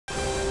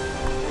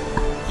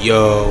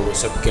Yo,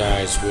 what's up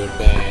guys? We're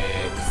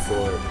back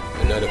for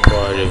another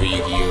part of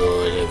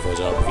Yu-Gi-Oh! And it was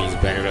always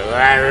better.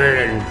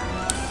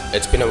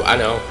 It's been I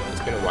know,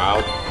 it's been a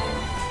while.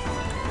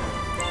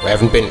 We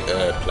haven't been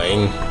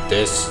playing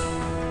this,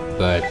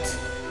 but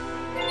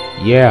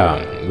yeah,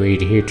 we're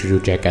here to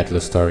do Jack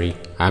Atlas story.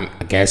 I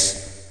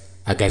guess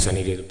I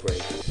needed a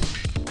break.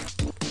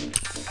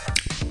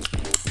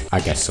 I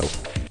guess so.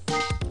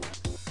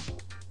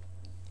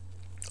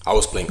 I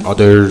was playing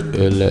other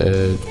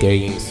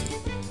games,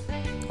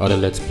 other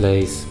let's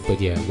plays,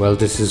 but yeah, well,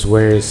 this is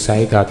where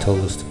Saiga told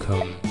us to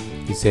come.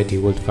 He said he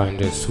would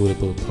find us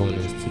suitable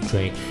opponents to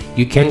train.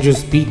 You can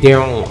just be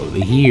down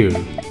here,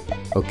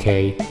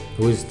 okay?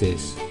 Who is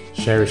this?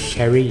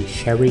 Sherry.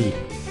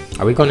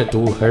 Are we gonna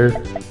do her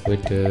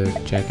with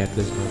Jack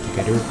Atlas all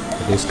together?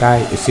 This guy,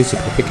 is he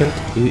significant?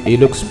 He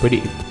looks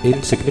pretty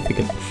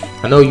insignificant.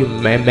 I know you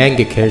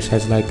mangakers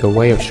has like a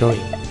way of showing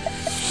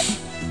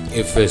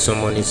if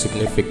someone is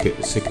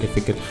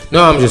significant.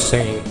 No, I'm just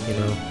saying, you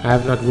know, I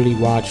have not really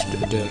watched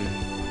the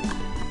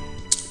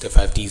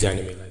 5Ds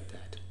anime like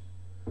that,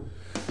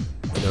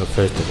 you know,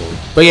 first of all.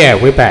 But yeah,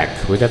 we're back.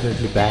 We're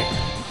definitely back.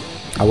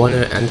 I want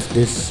to end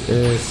this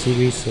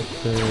series of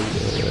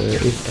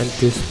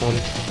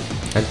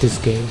end this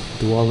game,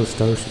 do all the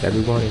stars with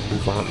everyone, and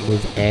move on to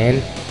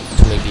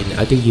maybe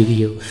another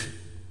Yu-Gi-Oh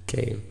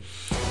game.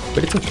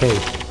 But it's okay,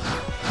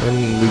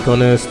 and we're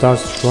gonna start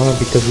strong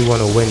because we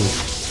want to win.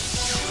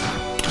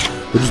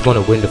 We just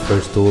want to win the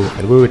first duel,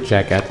 and we're with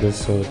Jack Atlas,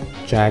 so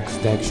Jack's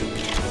deck should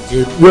be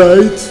good,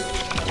 right?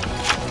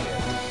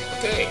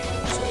 Okay,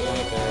 so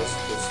yeah guys,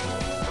 just,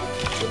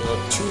 you know,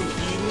 tune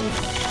in.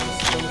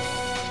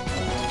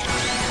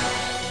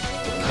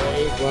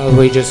 Okay, well,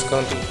 we just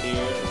come to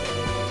here.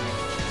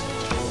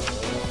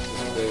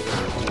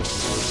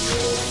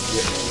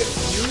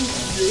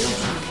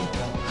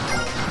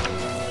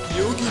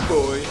 Yogi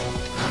boy.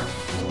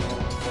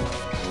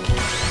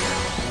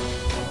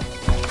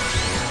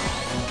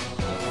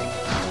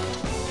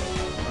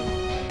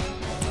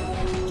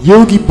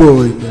 Yogi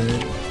boy,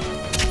 man.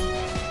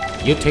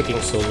 You're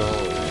taking so long,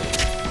 man.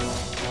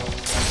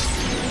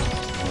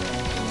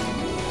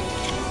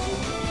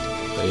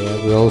 But yeah,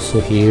 we're also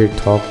here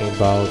talking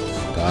about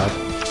stuff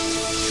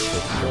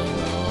that's going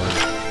on.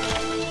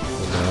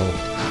 You know,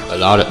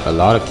 a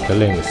lot of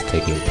killing is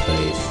taking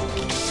place.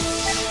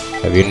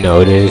 Have you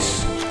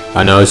noticed?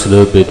 I know it's a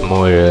little bit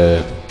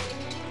more.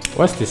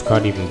 What's this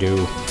card even do? I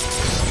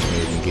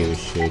don't even give a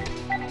shit.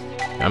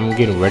 I'm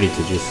getting ready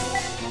to just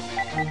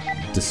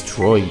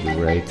destroy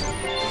you, right?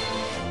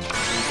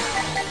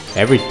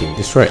 Everything,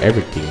 destroy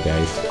everything,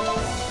 guys.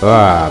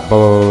 But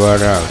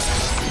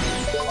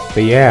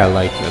yeah,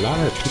 like a lot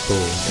of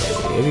people,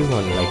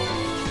 everyone, like,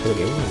 look,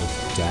 everyone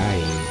is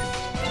dying.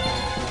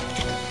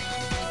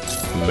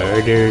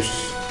 Murders.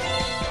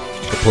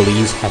 The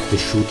police have to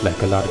shoot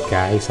like a lot of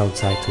guys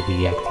outside to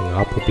be acting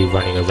up, or be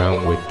running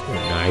around with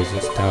knives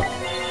and stuff.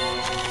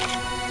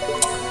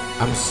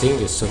 I'm seeing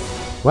this, so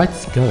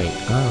what's going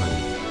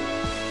on?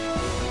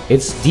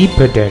 It's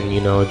deeper than,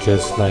 you know,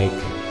 just like, I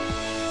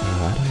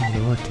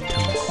don't know what to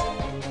toss.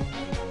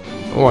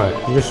 What?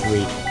 Just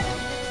read.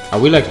 Are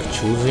we like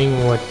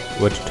choosing what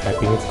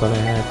typing it's gonna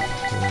have?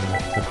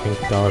 I think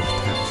dark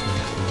taps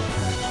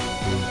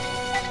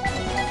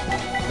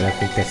and I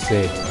think that's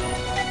it.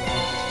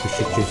 We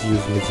should just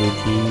use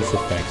Mizuki's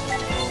effect.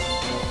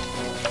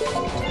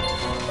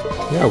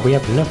 Yeah, we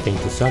have nothing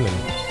to summon,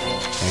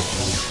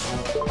 actually.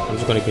 I'm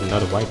just gonna get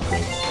another white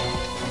prince.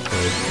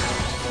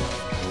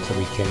 So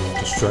we can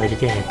destroy the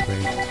game,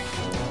 right?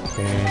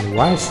 And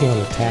why is he on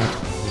attack?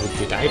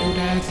 Did I do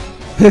that?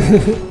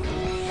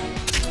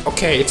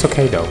 Okay, it's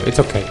okay though. It's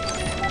okay.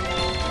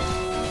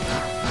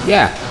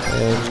 Yeah,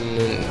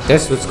 and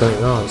that's what's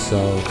going on.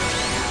 So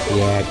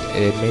yeah,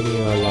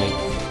 many are like,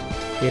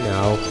 you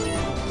know,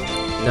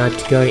 not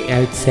going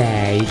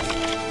outside.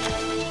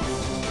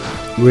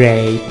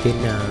 Right, they're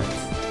not.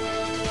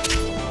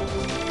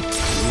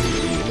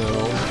 You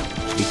know,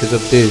 because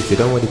of this, they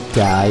don't want to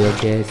die, I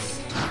guess.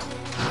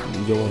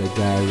 You don't want to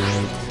die,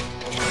 right?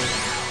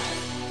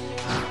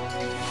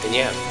 And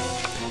yeah,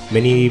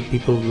 many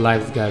people's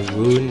lives got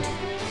ruined.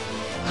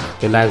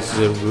 Their lives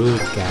are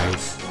ruined,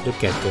 guys.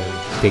 Look at them.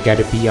 They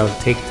gotta be on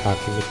TikTok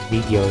and make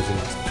videos and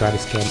try to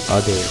scam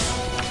others.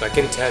 So I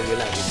can tell your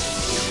life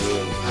is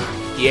ruined.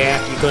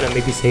 Yeah, you're gonna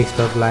maybe say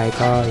stuff like,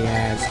 oh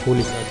yeah, school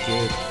is not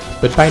good.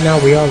 But by now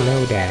we all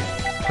know that.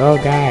 Oh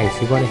guys,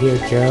 you wanna hear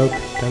a joke?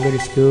 Don't go to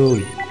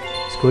school.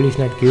 School is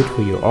not good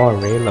for you. Oh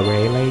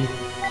really?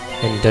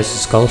 And does the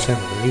Skull 7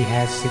 really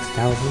has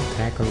 6,000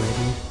 attack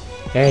already?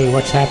 Hey,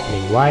 what's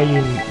happening? Why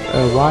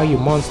are you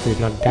monsters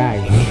not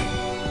dying?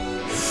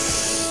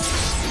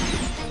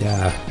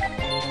 Yeah.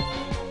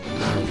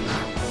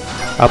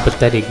 How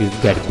pathetic you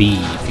gotta be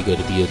if you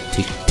gotta be on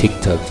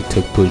TikTok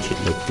bullshit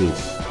like this,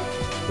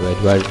 right?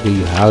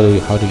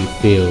 How do you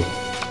feel?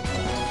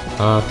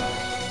 Huh?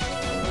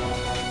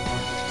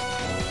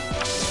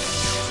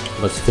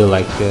 Must feel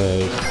like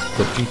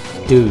complete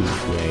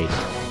douche, right?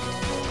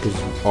 Because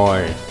you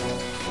are.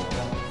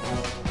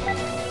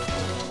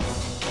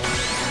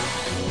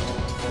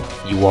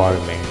 You are,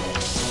 man.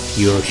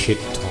 You're a shit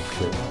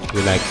talker.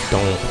 You're like,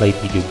 don't play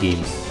video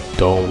games.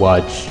 Don't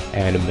watch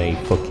anime.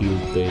 Fuck you,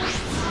 bitch.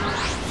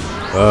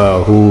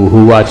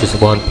 Who watches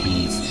One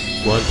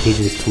Piece? One Piece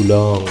is too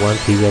long. One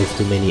Piece has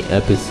too many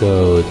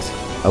episodes.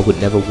 I would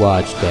never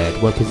watch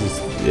that. One Piece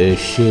is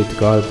shit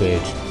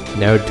garbage.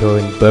 Naruto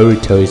and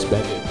Boruto is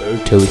better.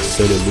 Boruto is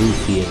sort of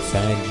Luffy and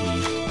Sanji.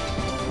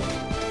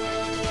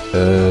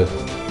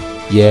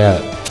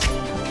 Yeah.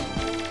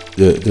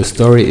 The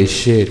story is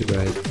shit,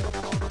 right?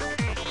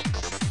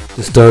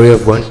 The story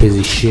of One Piece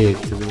is shit.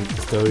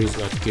 The story is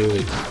not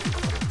good.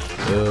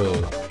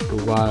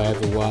 Why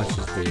ever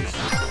watches this?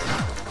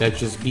 Let's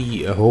just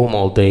be at home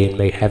all day and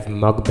may have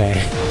mukbang.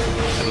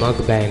 A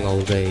mukbang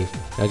all day.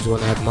 I just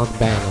wanna have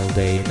mukbang all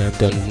day and I've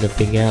done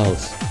nothing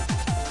else.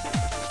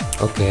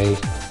 Okay.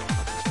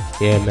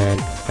 Yeah, man.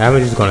 I'm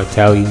just gonna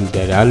tell you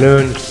that I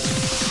learned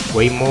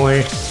way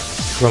more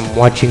from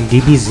watching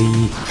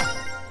DBZ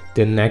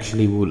than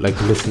actually would like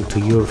listen to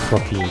your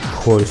fucking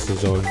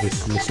courses or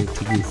just listen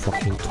to you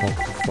fucking talk,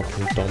 you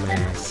fucking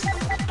dumbass.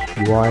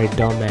 You are a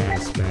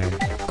dumbass, man.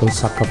 Go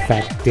suck a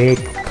fat dick,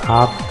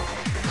 cock,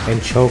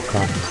 and choke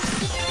on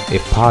it,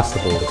 if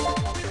possible.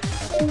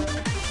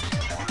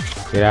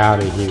 Get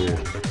out of here.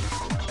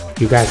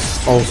 You guys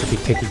also be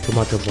taking too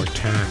much of our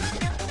time.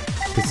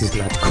 This is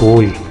not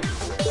cool.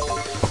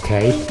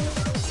 Okay?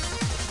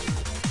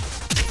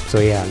 So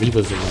yeah, leave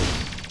us alone.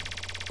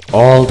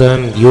 All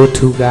them, you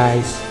two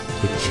guys,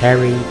 with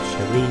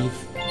Sharif.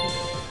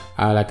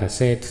 Like I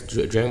said,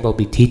 Dragon Ball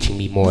be teaching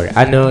me more.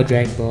 I know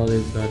Dragon Ball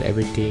is not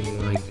everything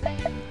like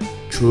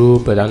true,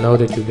 but I know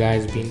that you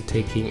guys been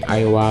taking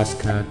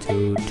ayahuasca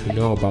to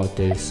know about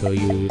this, so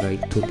you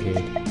like took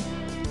it.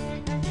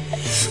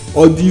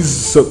 All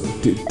these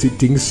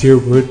things here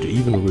weren't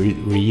even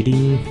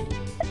reading.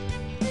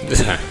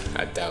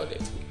 I doubt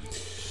it.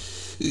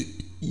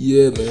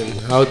 Yeah, man.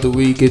 How do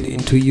we get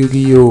into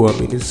Yu-Gi-Oh? I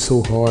mean, it's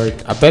so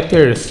hard. I bet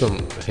there are some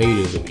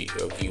haters of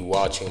you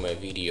watching my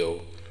video.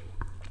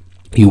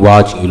 You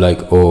watching, you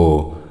like,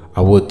 oh,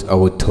 I would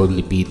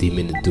totally beat him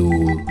in a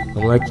duel.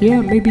 I'm like, yeah,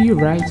 maybe you're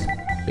right.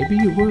 Maybe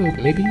you would.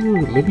 Maybe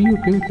you're good. Maybe you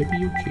could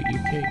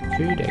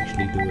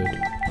actually do it.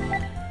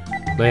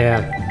 But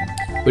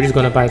yeah, we're just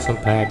gonna buy some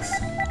packs.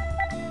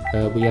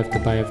 We have to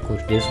buy, of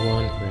course, this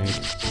one, right?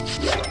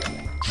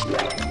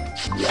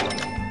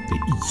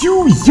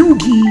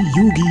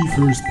 Yugi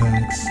first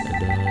packs,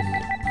 and then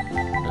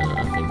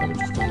I think I'm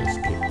just gonna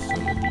skip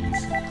some of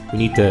these. We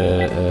need to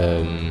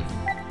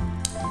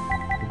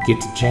get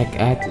Jack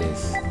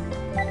Atlas.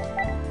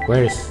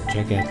 Where's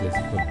Jack Atlas?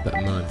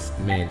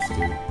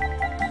 Monster.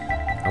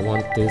 I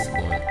want this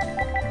one,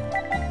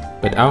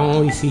 but I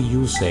only see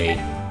Yusei.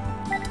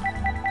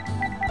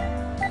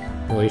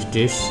 Or is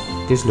this?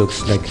 This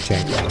looks like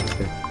Jack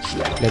Monster.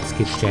 Let's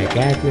get Jack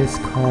Atlas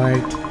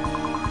card,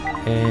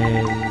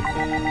 and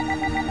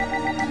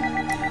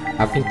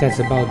I think that's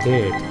about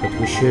it. But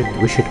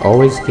we should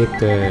always get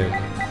the,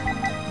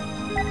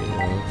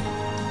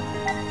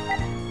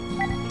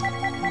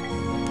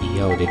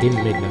 yo, they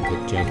didn't make like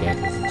a Jack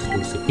Atlas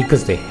exclusive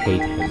because they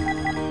hate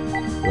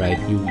him, right?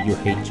 You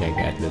hate Jack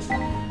Atlas.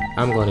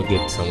 I'm gonna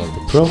get some of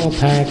the promo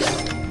packs.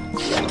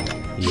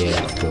 Yeah,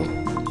 let's go.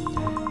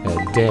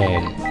 And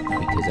then,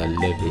 because I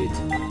love it,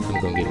 I'm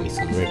gonna get me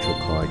some retro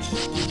cards.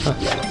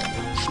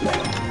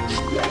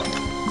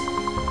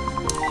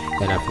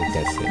 And I think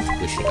that's it.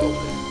 We should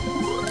open.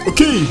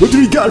 Okay, what do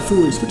you got for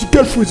us? What you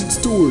got for us in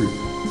store?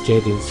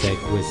 Jet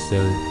Insect with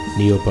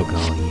Neo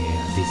Bagal.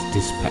 Yeah,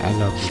 this I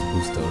love this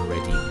booster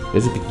already.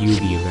 It's a bit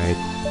Yugi, right?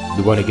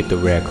 We want to get the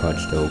rare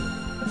cards though,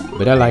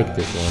 but I like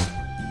this one.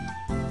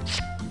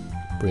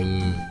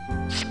 Bring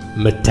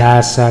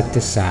Matasa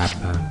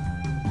Tasapa.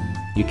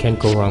 You can't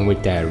go wrong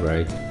with that,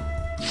 right?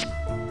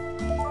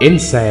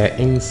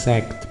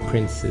 Insect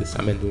Princess.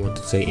 I meant to want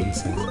to say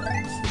Insect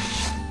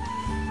Princess.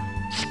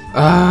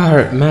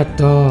 Mad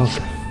Dog.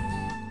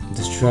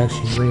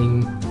 Distraction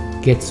Ring.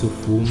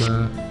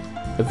 Getsufuma.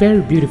 A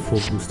very beautiful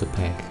booster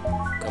pack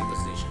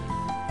composition.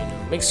 You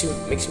know, makes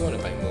you want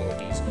to buy more of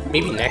these.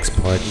 Maybe next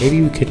part.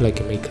 Maybe we could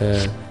like make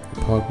a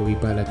part where we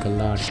buy like a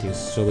lot of this,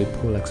 so we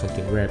pull like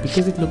something rare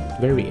because it looked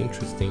very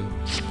interesting.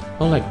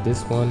 Unlike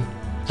this one.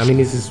 I mean,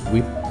 this is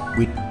we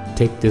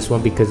take this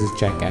one because it's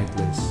Jack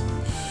Atlas.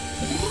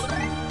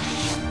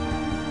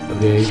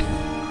 Okay.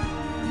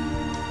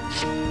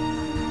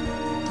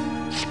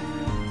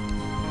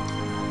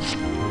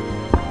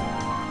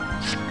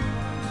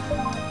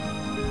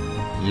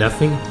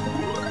 Nothing?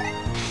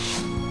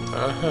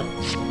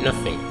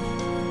 Nothing.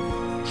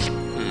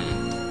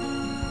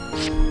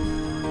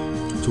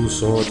 Two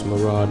Swords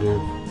Marauder.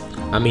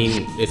 I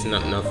mean, it's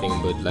not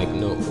nothing, but like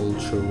no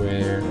ultra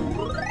rare.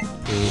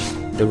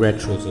 The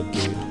retros are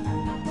good.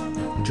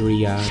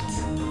 Dryad,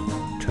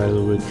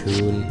 Turtle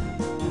Raccoon,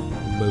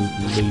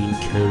 Moon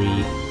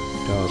Curry,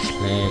 Dog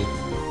Clan,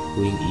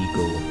 Wing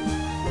Eagle.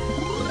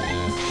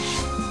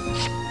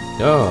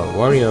 Oh,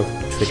 Warrior of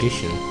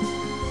Tradition.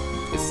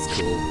 It's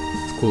cool.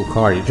 It's a cool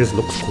card. It just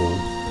looks cool.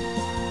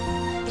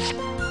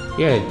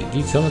 Yeah,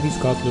 some of these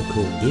cards look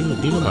cool.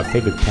 These are my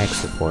favorite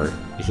packs so far.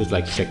 It's just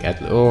like check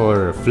at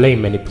or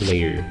Flame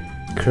Manipulator,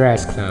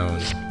 Crash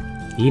Clown,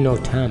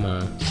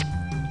 Inotama,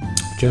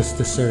 Just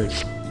the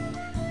Search,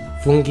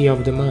 Fungi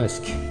of the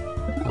Musk.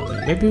 Oh,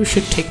 man. Maybe we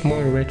should take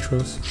more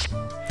retros.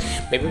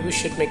 Maybe we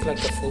should make like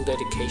a full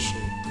dedication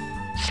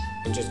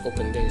and just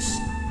open this,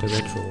 the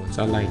retro ones.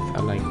 I like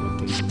what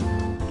they just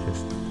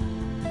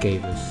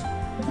gave us.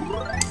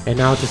 And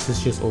now this is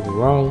just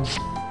overall.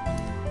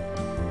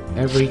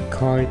 Every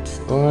card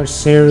or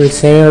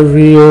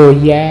cereal,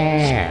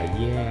 yeah,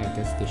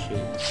 that's the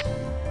shit.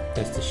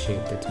 That's the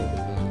shit. That's what we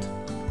want.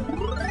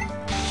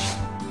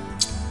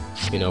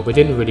 You know, we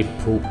didn't really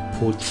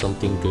pull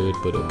something good,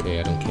 but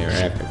okay, I don't care. I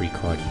have every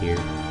card here.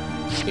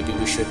 Maybe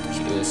we should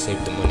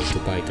save the money to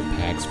buy the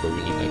packs, but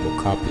we need like more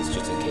copies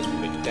just in case we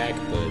make the deck.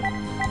 But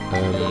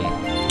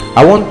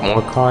I want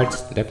more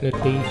cards,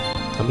 definitely.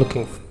 I'm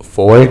looking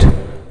forward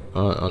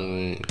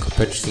on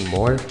purchasing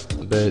more,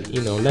 but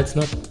you know, let's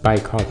not buy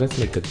cards. Let's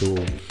make a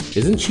duel.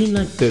 Isn't she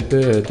like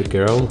the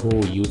girl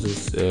who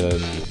uses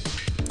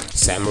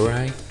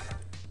samurai?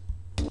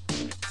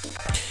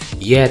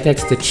 Yeah,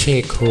 that's the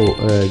chick who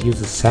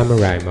uses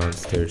samurai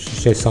monsters. She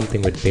says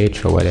something with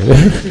bitch or whatever.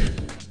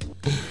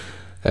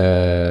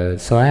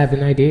 So I have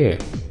an idea.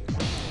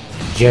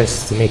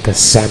 Just to make a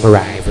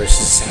samurai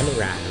versus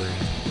samurai.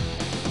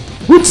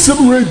 Which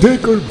samurai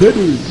deck are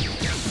better?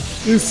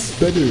 Is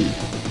better.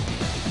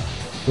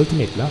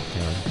 Ultimate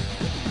Lockdown.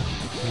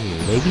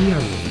 Maybe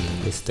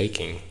I'm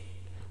mistaken.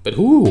 But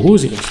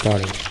who's even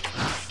starting?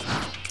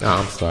 No,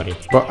 I'm starting.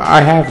 But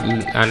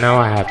now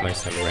I have my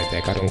samurai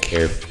deck. I don't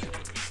care.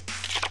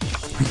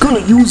 We're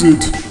gonna use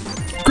it.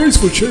 Grace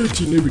for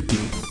charity and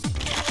everything.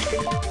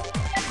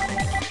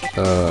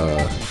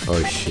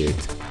 Oh shit.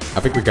 I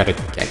think we gotta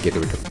get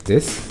rid of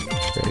this.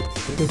 Right?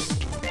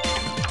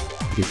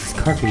 This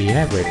card we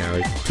have right now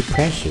is too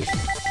precious.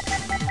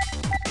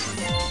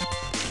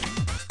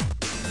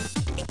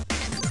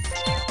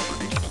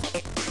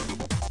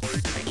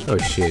 Oh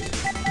shit.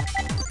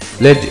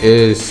 Let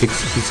 6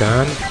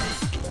 Kizan.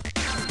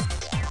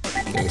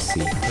 Let me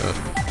see.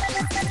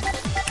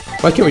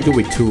 What can we do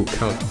with 2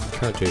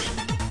 counters?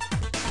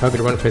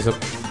 Target 1 face up.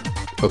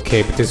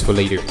 Okay, but this is for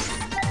later.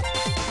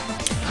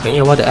 And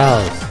you know what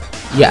else?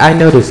 Yeah, I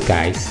know this,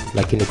 guys.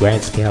 Like in the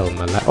grand scale of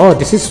my life. Oh,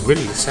 this is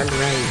really the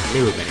samurai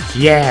mirror match.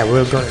 Yeah,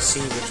 we're gonna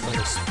see which one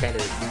is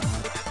better.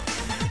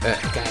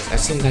 Guys, I've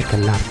seen like a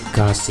lot of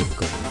gossip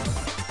going on.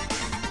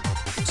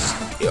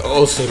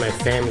 Also, my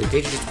family,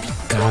 they just be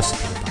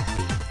gossiping about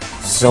me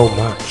so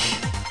much.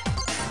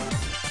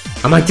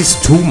 I'm like, this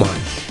is too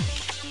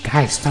much.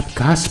 Guys, stop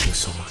gossiping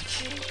so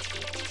much.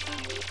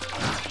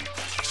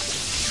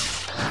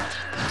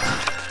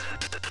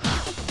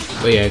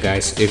 But yeah,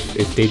 guys,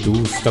 if they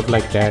do stuff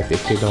like that,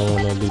 if they don't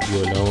want to leave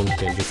you alone,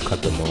 then just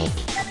cut them off,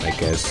 I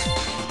guess.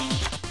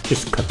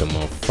 Just cut them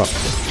off. Fuck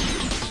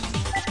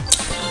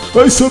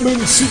them. I summon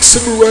 6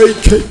 samurai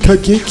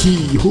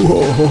Kageki. Ho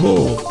ho ho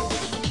ho.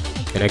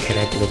 And I can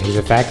activate his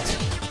effect.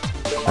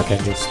 I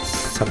can just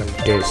summon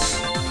this.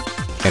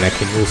 And I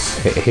can use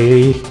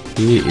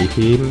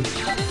him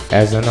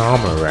as an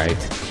armor, right?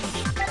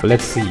 But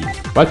let's see.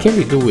 What can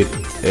we do with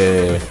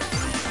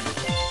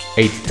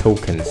 8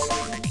 tokens?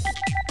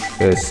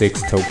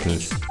 6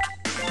 tokens.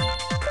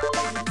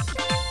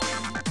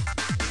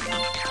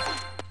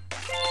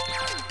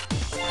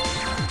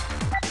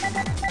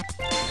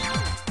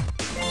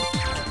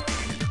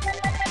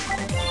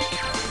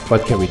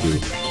 What can we do?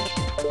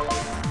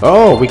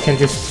 Oh, we can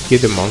just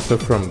get the monster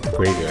from the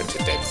graveyard.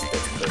 That's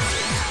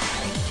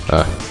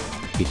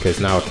perfect. Because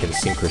now I can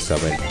synchro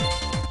summon.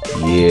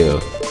 Yeah.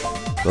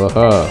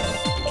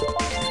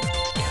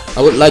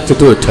 I would like to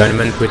do a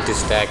tournament with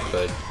this deck,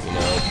 but you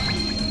know,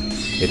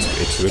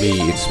 it's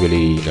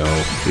really, you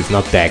know, it's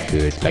not that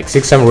good. Like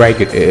 6 Samurai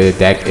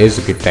deck is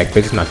a good deck,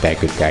 but it's not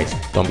that good, guys.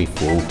 Don't be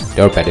fooled.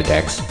 There are better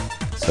decks.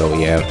 So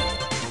yeah,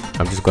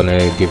 I'm just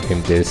gonna give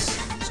him this.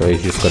 So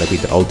it's just gonna be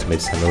the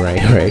ultimate samurai,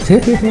 right?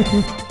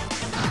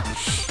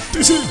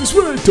 This is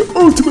right, the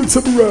ultimate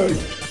samurai.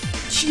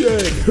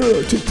 Xian,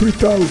 her, take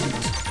 3,000.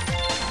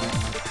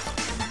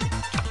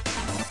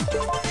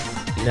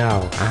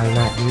 No, I'll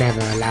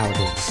never allow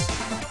this.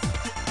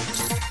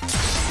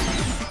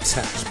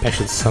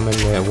 Special summon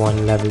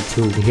 1 level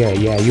 2 here.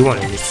 Yeah, you want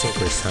to use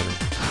synchro summon.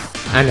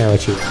 I know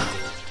what you want.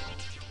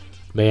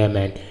 But yeah,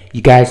 man,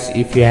 you guys,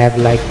 if you have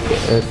like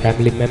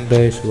family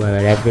members,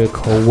 whatever,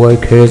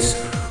 co-workers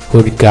who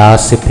are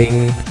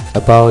gossiping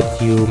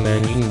about you,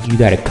 man, you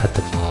gotta cut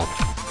them off.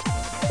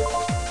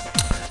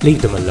 Leave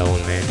them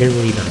alone, man. They're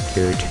really not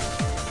good.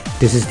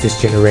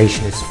 This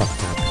generation is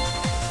fucked up.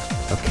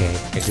 Okay,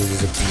 and this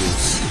is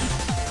abuse.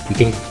 You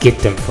can get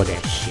them for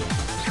that shit.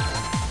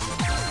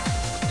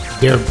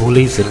 They're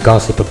bullies and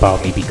gossip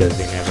about me because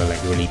they never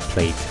like really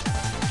played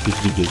these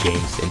video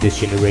games, and this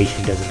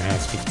generation doesn't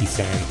have 50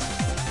 cents.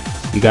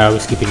 You gotta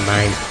always keep in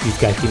mind, these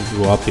guys didn't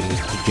grow up in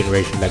this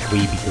generation like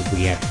we, because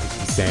we have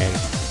 50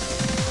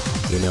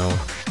 cents. You know,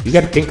 You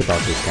gotta think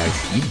about this,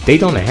 guys. They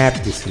don't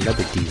have the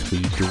celebrities we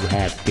do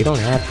have. They don't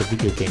have the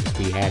video games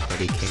we had when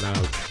they came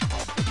out.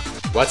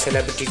 What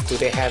celebrities do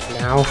they have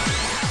now?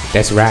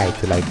 That's right,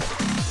 like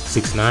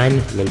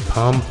 6ix9ine, Lil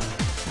Pump.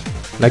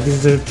 Like,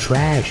 these are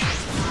trash.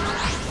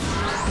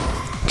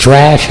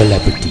 Trash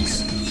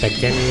celebrities. Like,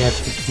 then we have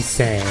 50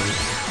 Cent,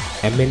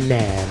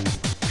 Eminem,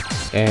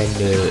 and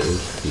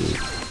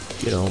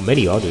you know,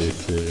 many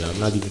others. I'm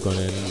not even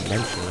gonna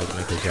mention like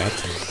Michael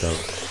Jackson and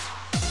stuff.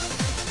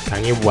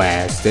 Kanye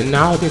West, and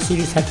now they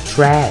just have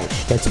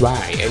trash. That's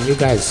why. And you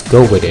guys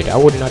go with it. I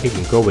would not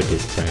even go with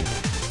this trend.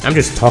 I'm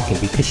just talking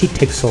because she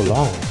takes so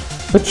long.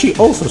 But she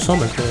also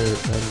summoned her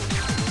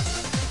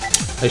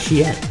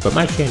Sheehan. But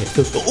my Sheehan is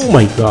still so. Oh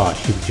my gosh,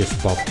 she just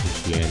buffed the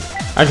Sheehan.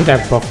 I should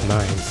have buffed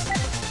mine.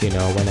 You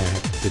know, when I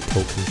had the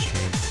token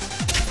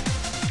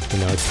chance. You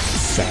know, it's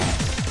sad.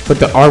 But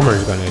the armor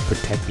is gonna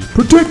protect me.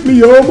 Protect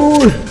me,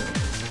 armor!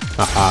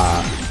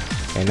 Haha.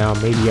 And now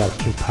maybe I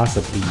can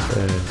possibly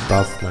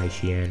buff my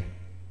Sheehan.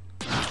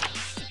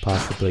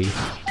 Possibly.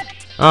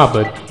 Ah,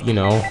 but you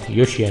know,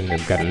 your Sheehan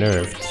got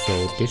nerfed,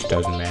 so this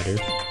doesn't matter.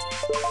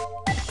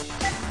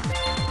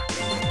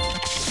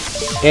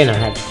 And I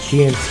have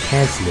Sheehan's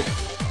cancel it.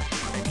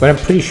 But I'm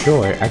pretty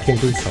sure I can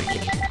do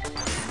something.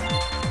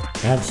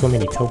 I have so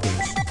many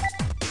tokens.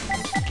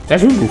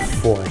 Let's remove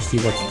 4, see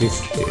what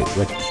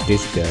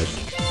this does.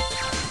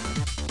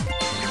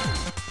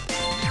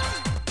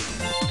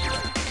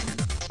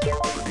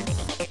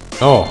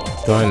 Oh,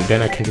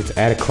 then I can just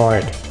add a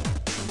card.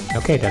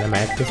 Okay, then I'm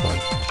add this one.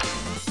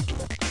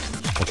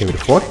 Okay,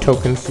 with 4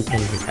 tokens, you can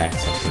just add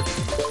something.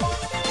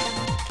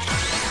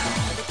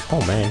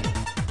 Oh man,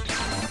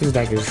 this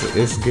deck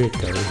is good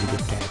though. It's a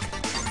good deck.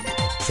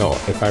 So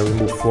if I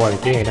remove 4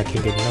 again, I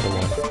can get another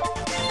one.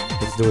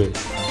 Let's do it.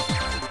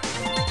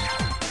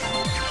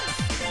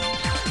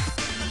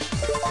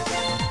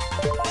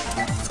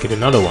 Let's get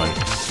another one.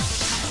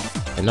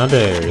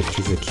 Another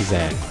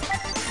Kizan.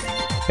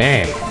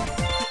 Bam.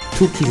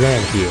 2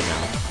 Kizan here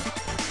now.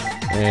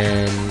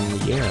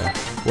 And yeah,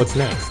 what's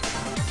next?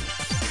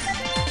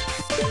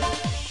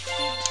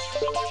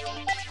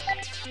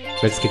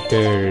 Let's get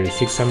the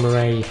 6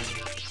 Samurai.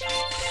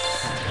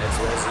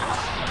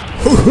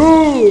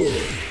 Ho-ho!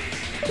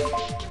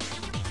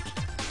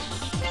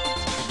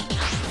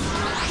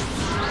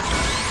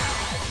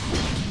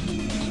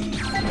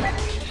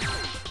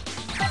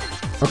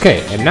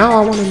 Okay, and now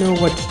I want to know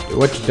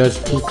what does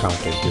 2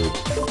 counter do.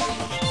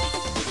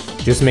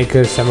 Just make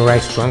a samurai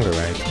stronger,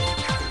 right?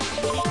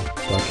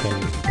 So I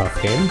can buff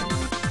him.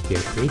 Get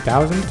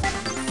 3,000.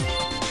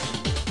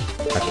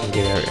 I can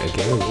get her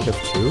again rid of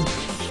 2.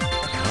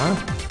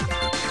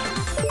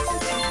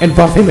 And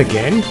buff him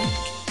again.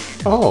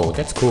 Oh,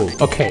 that's cool.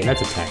 Okay,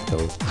 let's attack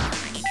though.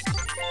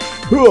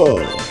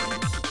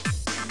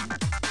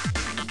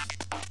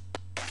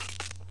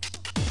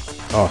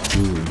 Oh,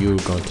 you're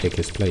gonna take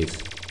his place.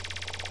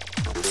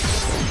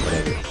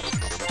 Whatever.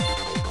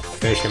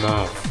 Finish him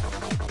off.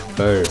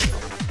 Bird.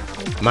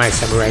 My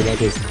samurai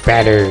deck is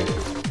better.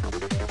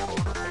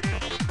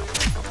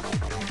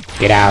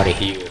 Get out of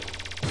here.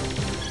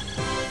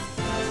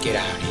 Get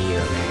out of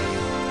here,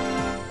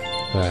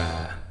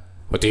 man.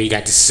 What do you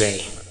got to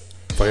say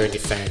for your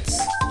defense?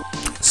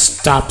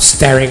 Stop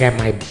staring at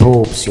my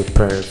boobs, you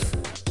perv.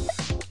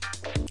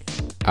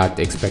 I'd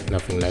expect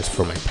nothing less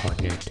from my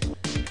partner.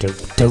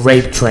 The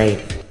rape train.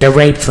 The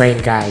rape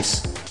train,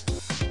 guys.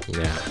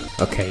 Yeah,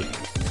 okay.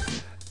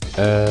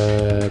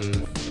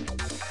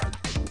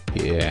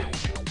 Yeah.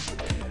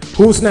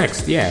 Who's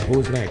next? Yeah,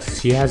 who's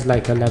next? She has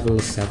like a level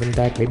 7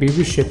 deck. Maybe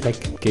we should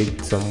like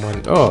get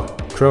someone. Oh,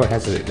 Crow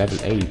has a level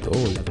 8. Oh,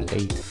 level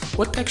 8.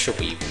 What deck should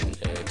we even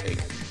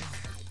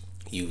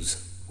use?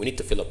 We need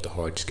to fill up the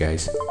hearts,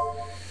 guys.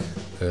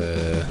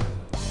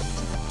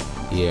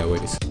 Yeah,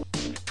 wait a second.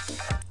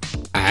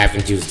 I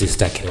haven't used this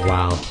deck in a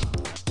while.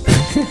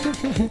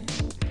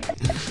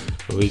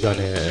 We're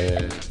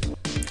gonna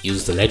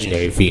use the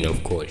legendary Fiend,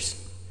 of course.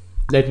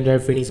 Legendary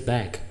Fiend is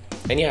back.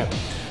 And yeah,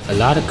 a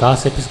lot of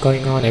gossip is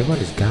going on. Everyone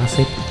is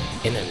gossip,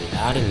 and a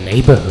lot of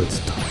neighborhoods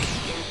talking.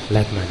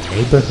 Like my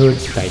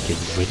neighborhood's like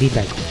is really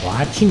like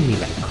watching me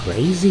like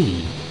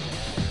crazy.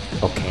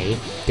 Okay,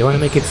 they want to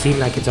make it seem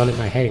like it's all in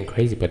my head and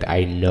crazy, but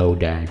I know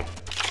that.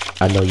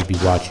 I know you be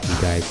watching me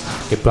guys.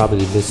 They're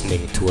probably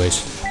listening to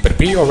us, but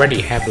we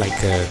already have like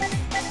the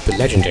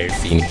legendary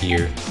Fiend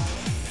here.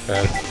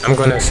 I'm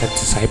gonna set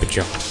the cyber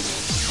jump.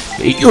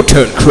 Your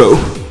turn, Crow.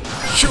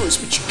 Show us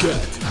what you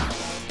got.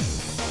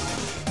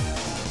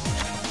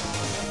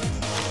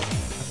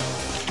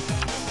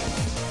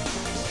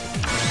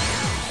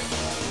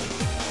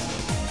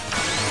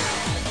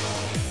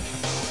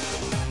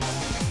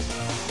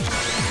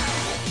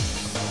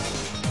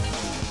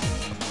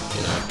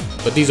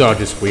 But these are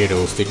just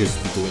weirdos, they just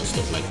be doing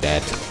stuff like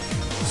that.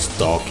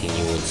 Stalking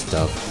you and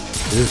stuff.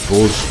 This is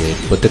bullshit,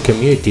 but the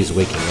community is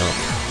waking up.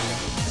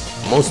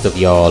 Most of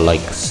y'all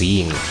like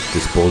seeing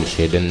this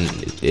bullshit and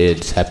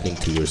it's happening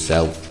to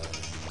yourself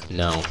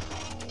now.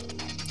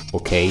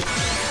 Okay?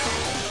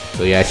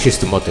 So yeah, it's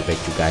just to motivate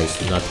you guys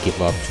to not give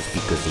up just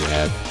because you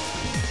have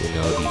You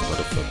know, these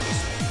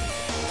motherfuckers.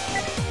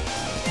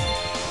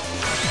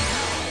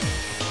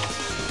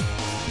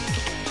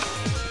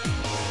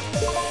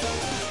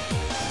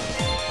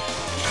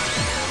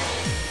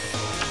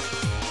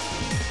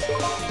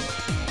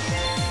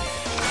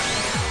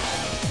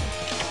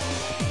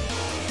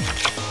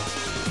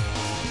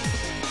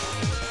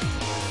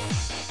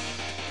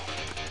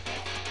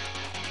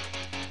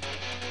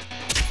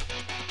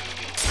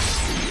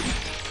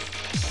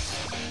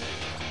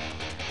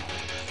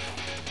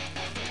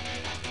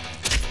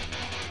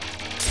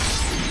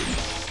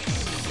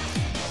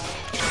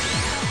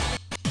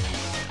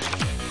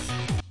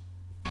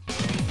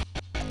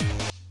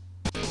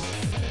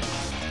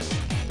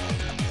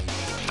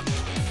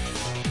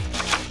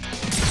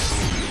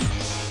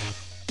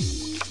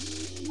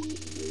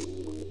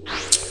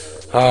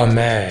 Oh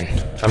man,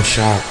 I'm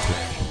shocked.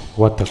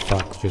 What the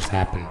fuck just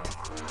happened?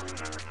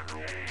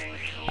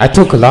 I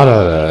took a lot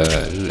of,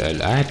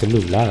 I had to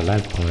lose a lot of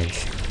life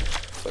points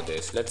for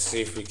this. Let's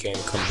see if we can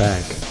come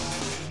back.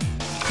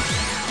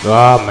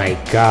 Oh my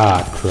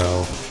god,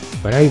 Crow.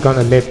 When are you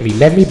gonna let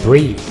me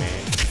breathe,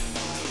 man.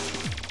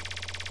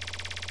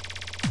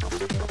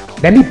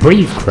 Let me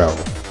breathe, Crow.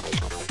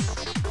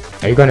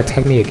 Are you gonna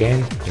tag me again?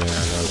 Yeah,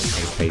 no,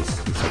 same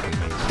face.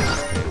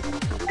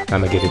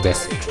 I'ma get the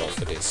best intro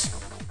for this.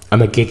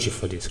 I'ma get you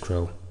for this,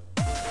 Crow.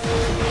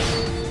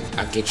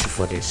 I'll get you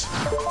for this.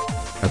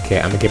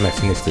 Okay, I'ma get my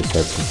Sinister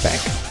Serpent back.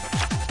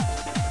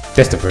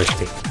 That's the first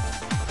thing.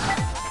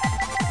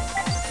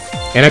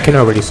 And I can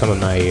already summon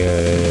my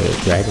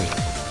dragon.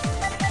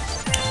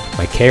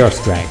 My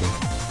Chaos Dragon.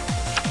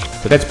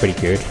 So that's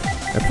pretty good.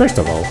 First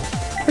of all,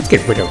 let's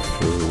get rid of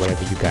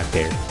whatever you got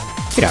there.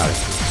 Get out of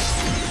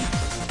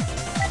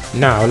here.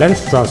 Now, let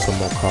us draw some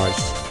more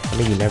cards. I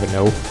mean, you never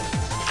know.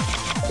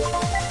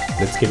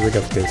 Let's get rid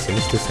of the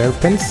Sinister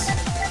Serpents.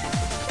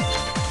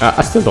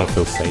 I still don't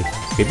feel safe.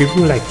 Maybe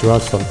we like draw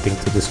something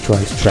to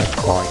destroy trap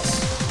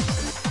cards.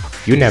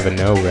 You never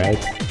know, right?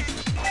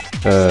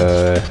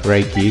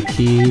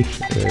 Raigeki,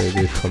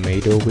 the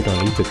tomato. We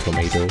don't need the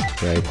tomato,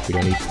 right? We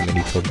don't need too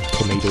many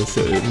tomatoes,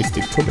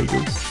 Mr. Tomato.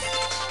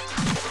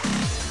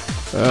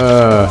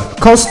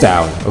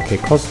 Shodown. Okay,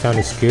 Shodown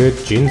is good.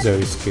 Jinzo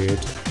is good.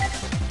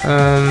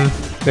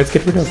 Let's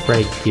get rid of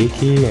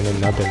Raigeki and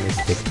another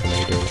Mystic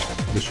Tomato.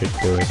 We should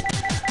do it.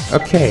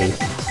 Okay,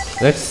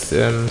 let's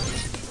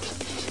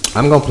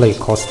I'm gonna play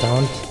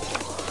Shodown.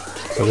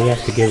 So we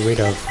have to get rid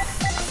of,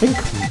 I think,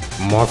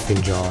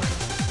 Morphin Jar.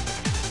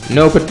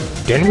 No, but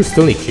then we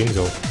still need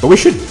Jinzo. But we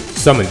should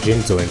summon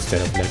Jinzo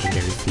instead of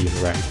Legendary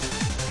Theme,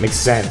 right? Makes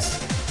sense.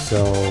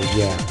 So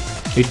yeah,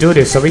 we do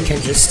this so we can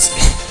just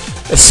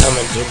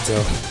summon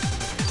Jinzo.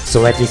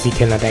 So at least he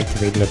cannot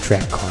activate no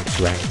trap cards,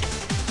 right?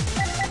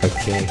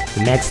 Okay,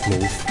 next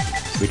move,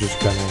 we're just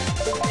gonna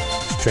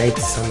straight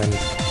summon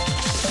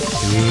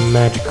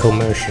Magical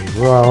Motion.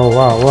 Whoa,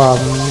 whoa, whoa,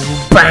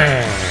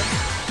 bam!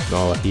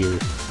 Oh, here.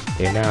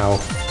 And now.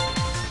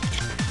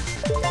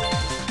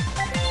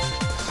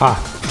 Ha!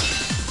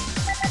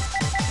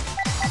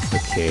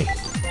 Okay.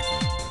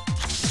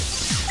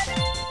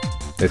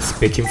 Let's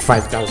pick him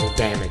 5,000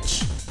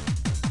 damage.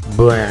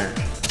 Bam!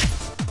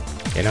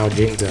 And now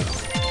Jinzo.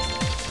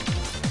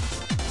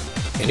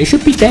 And he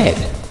should be dead.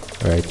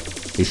 Alright,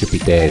 he should be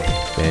dead,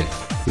 man.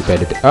 You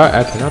better.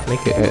 I cannot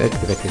make it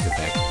activate his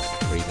attack.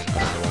 For reason.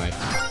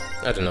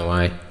 I don't know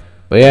why.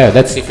 But yeah,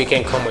 let's see if he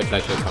can come with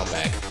like a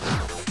comeback.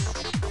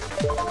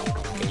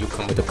 Can you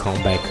come with a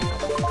comeback?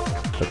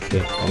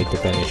 Okay, I need to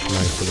banish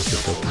my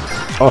Sinister.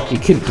 Oh, he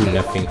can do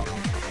nothing.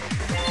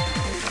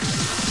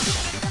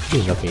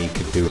 There's nothing he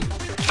could do.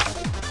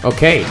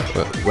 Okay,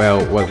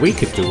 well, what we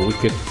could do, we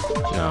could.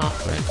 Nah,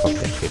 man, fuck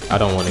that shit. I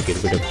don't want to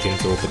get rid of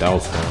Jinzo, but I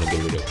also don't want to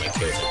get rid of my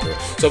Chaos Emperor.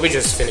 So we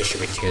just finish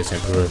it with Chaos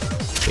Emperor.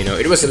 You know,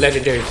 it was a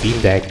legendary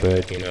theme deck,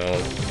 but you know,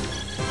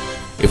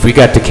 if we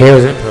got the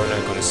Chaos Emperor, I'm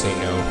not gonna say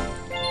no.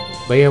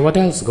 But yeah, what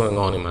else is going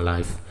on in my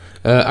life?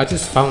 I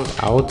just found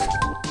out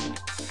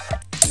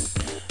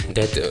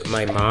that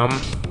my mom.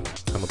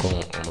 I'm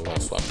gonna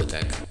swap the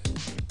deck.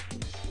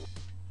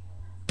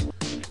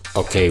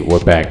 Okay, we're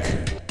back.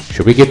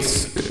 Should we get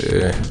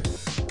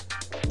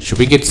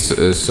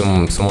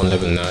someone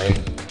level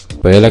 9?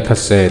 But like I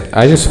said,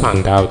 I just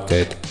found out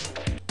that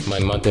my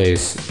mother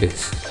is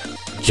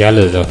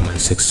jealous of my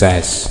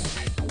success.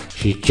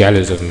 She's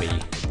jealous of me.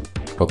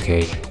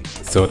 Okay,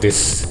 so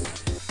this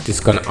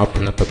gonna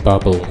open up a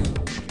bubble.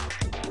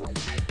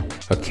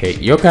 Okay,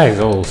 your guys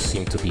all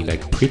seem to be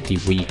like pretty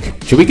weak.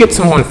 Should we get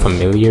someone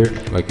familiar,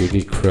 like we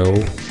did Crow?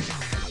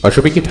 Or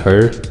should we get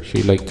her?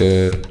 She like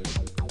the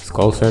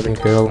Skull Servant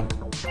girl?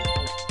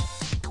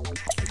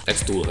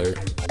 Let's do her.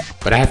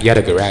 But I have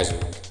Yadagarazu.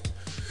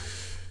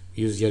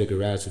 Use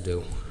Yadagarazu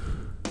though.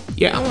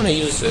 Yeah, I wanna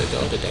use the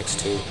other decks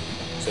too.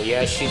 So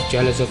yeah, she's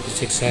jealous of the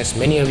success.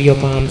 Many of your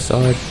moms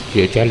are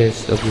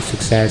jealous of your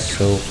success,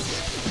 so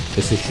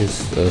this is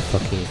just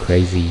fucking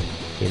crazy,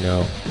 you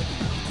know.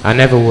 I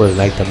never was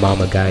like the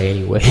mama guy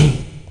anyway,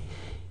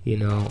 you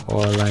know,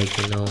 or like,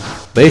 you know,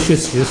 but it's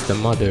just the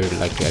mother,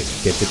 like,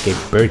 get to give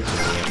birth to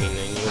me. I mean,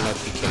 you know,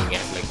 you can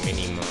get like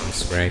many moms,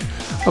 pounds, right?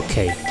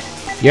 Okay.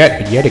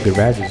 Yeah, the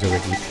garage is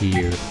already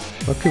here.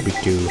 What could we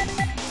do?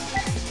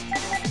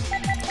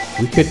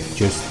 We could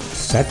just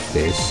set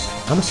this.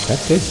 I'm gonna set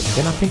this, and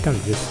then I think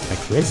I'm just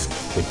like risk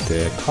with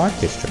the card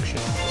destruction.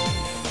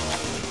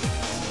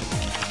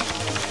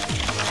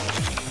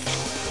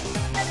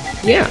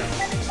 Yeah.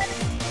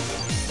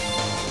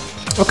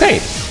 Okay.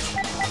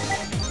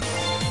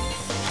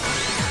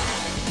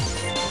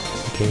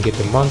 You can get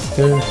the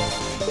monster,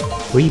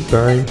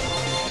 reburn,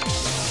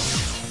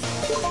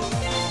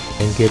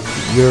 and get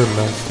your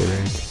monster,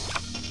 right?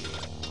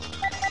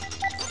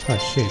 Oh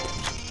shit.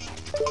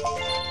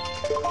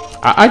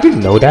 I didn't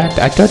know that.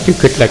 I thought you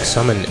could like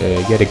summon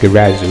yet a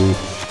Garazu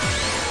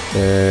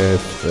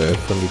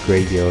from the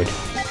graveyard.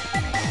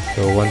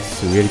 So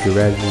once the real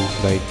Garazu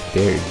is like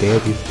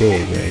dead is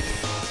dead, right?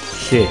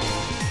 Shit.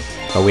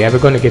 Are we ever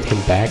gonna get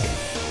him back?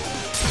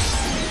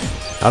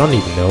 I don't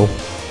even know.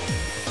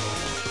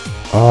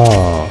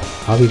 Oh,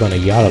 how are we gonna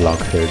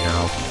Yalalock her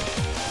now?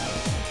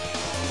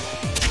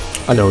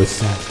 I know it's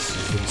sad. It's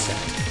really sad.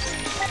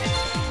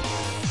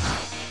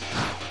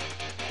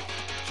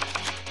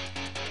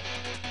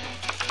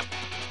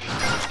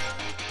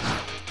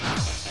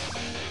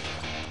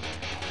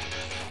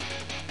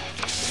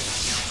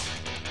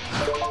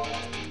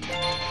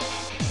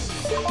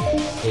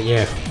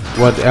 Yeah,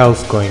 what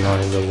else going on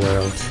in the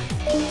world?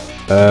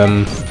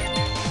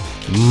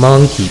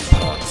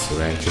 Monkeypox,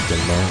 right? Just the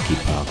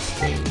monkeypox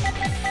thing.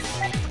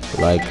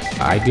 Like,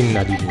 I did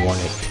not even want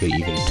to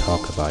even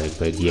talk about it,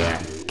 but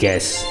yeah,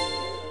 guess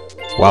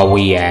while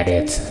we at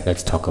it,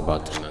 let's talk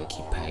about the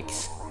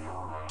monkeypox.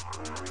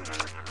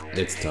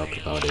 Let's talk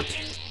about it.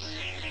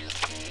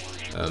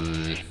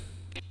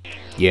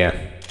 Yeah,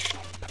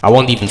 I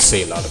won't even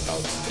say a lot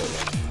about the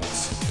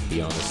monkeypox, to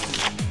be honest.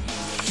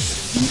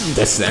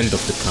 That's the end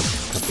of the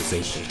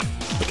conversation,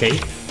 okay?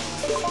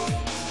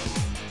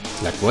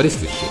 Like, what is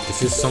this shit?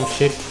 This is some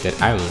shit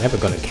that I'm never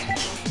gonna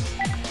catch.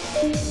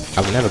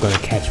 I'm never gonna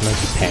catch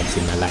monkeypox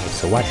in my life,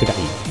 so why should I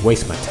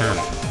waste my time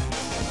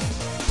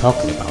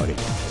talking about it?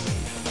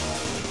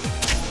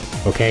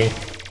 Okay?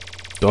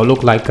 Do I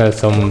look like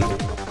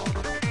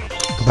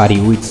somebody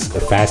who eats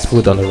fast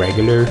food on the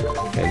regular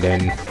and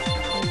then,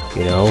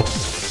 you know,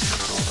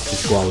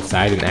 just go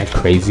outside and act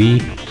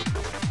crazy?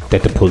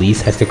 That the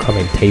police has to come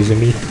and taser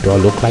me? Do I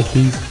look like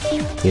these?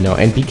 You know,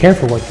 and be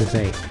careful what you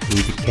say.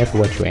 Be careful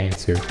what you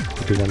answer,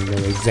 because I know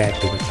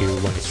exactly what you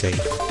want to say.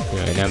 You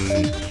know, and I'm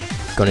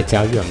gonna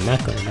tell you I'm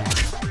not gonna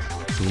laugh.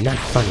 Not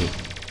funny.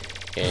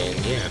 And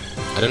yeah,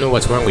 I don't know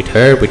what's wrong with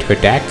her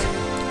deck.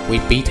 We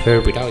beat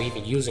her without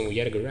even using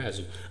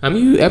Yetagarazu. I'm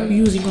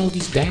using all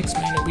these decks,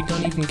 man, and we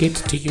don't even get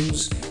to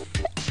use,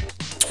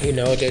 you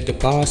know, the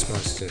boss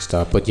monsters and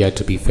stuff. But yeah,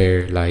 to be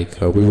fair, like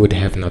we would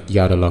have not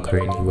Yadalock her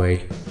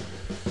anyway.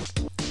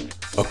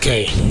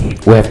 Okay,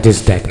 we have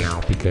this deck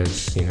now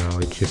because, you know,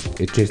 it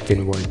just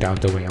didn't work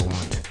out the way I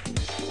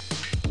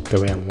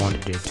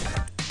wanted it.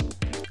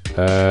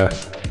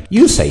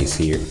 Yusei is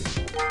here.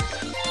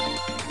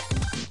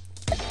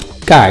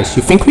 Guys,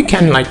 you think we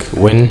can like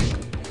win?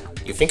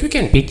 You think we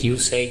can beat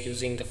Yusei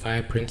using the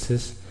Fire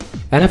Princess?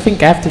 And I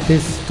think after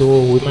this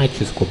duel we might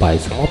just go buy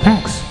some more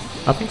packs.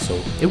 I think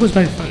so. It was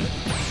very fun.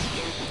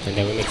 And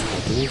then we make some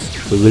more duels.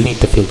 We will need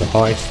to fill the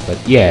hearts, but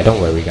yeah,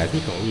 don't worry guys, we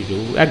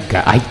do. I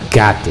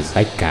got this.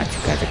 I got you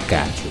guys, I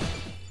got you.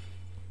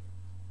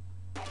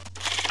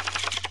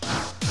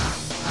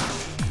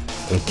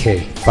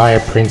 Okay,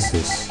 Fire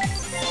Princess.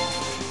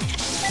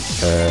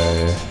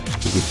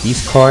 With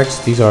these cards,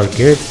 these are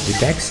good. The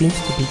deck seems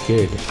to be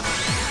good.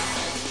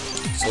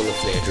 Solar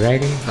Flare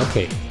Dragon.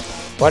 Okay,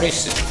 what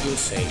is you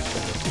say?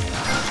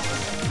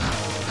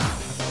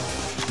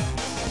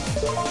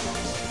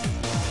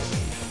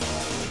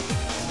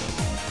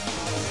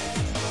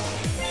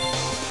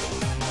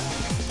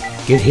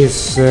 Get his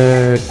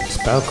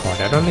spell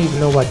card. I don't even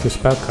know what the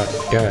spell card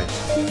does,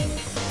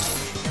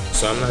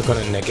 so I'm not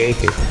gonna negate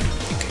it.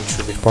 You can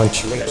truly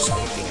punch you in or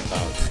something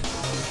about.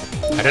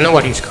 I don't know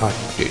what his card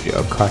will do. You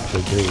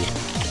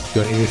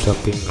wanna do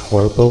something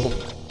horrible?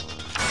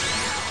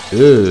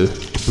 Ugh,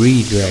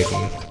 Breed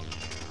Dragon.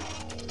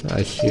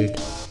 I should.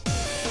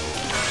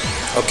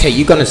 Okay,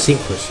 you're gonna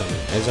synchro summon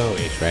as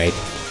always, right?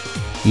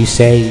 You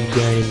say you're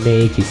gonna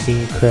make a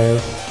synchro.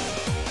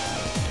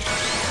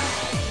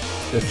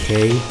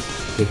 Okay.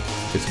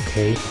 It's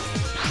okay.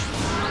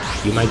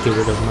 You might get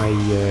rid of my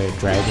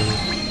dragon.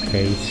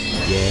 Okay,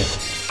 yeah.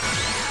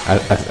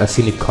 I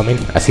seen it coming.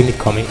 You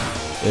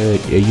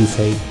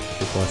say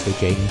before I say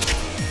Jaden.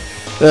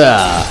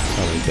 Oh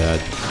my god.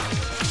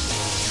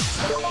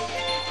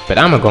 But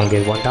I'm gonna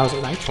get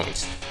 1,000 life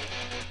points.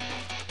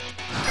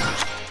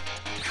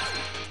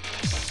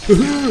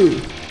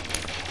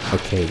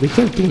 Okay, we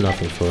can't do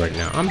nothing for right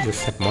now. I'm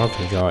just set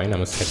Marvel Jaw and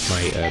I'm gonna set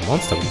my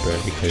monster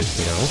rebirth because,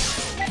 you know,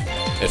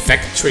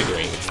 effect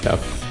triggering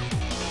stuff.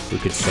 We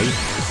could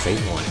save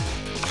one.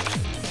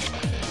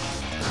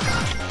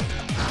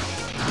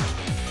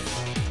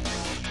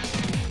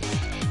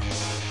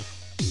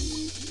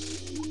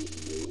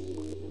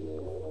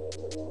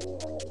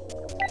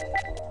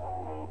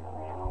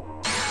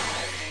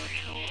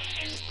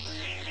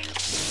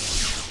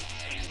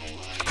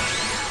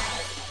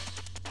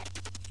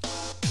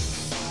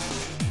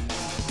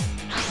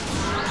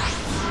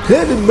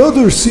 And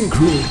another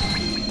synchro.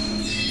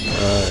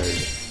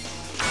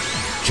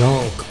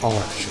 Junk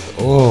Archer.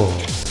 Oh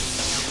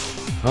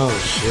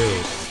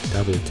shit.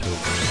 Double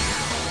token.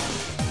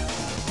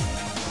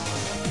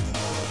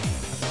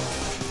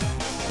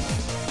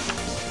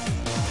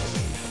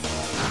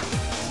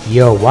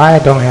 Yo, why I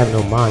don't have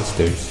no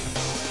monsters?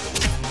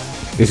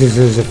 This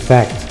is a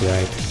fact,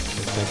 right?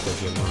 The fact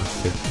of your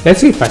monster. Let's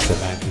see if I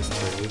survive this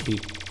turn. It would be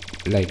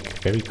like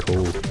very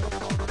cool.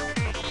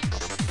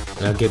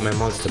 And I'll get my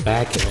monster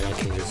back and then I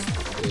can just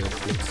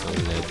flip some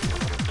it.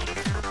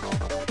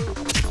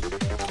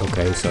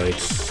 Okay, so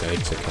it's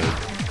okay.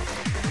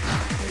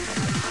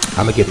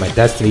 I'm gonna get my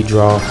destiny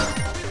draw.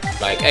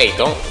 Like, hey,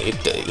 don't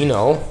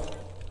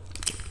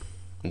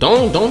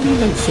don't be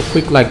like so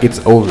quick like it's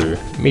over.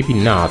 Maybe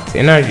not.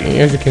 And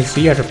as you can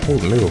see, I just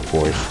pulled Mirror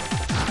Force.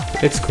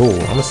 It's cool.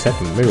 I'm gonna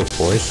set Mirror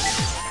Force.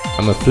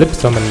 I'm gonna flip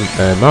some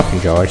muffin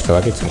jars so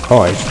I get some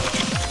cards.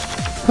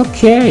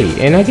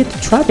 Okay, and I get the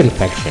Tribe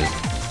Infection.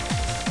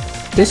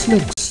 This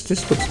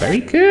looks very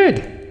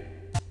good.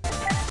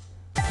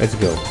 Let's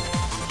go.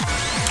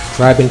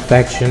 Tribe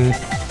Infection.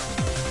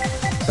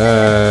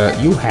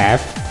 You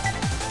have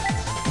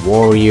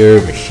Warrior,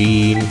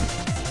 Machine.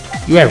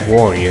 You have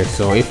Warrior,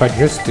 so if I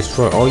just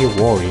destroy all your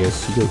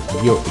Warriors, you're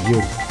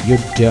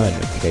done.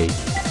 Okay,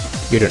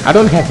 you're done. I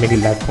don't have many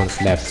life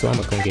points left, so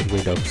I'm gonna get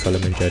rid of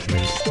Solomon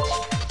Judgment.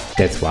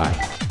 That's why.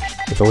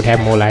 If I would have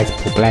more life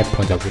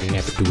points, I would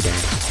never do that.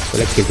 So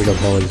let's get rid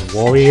of all these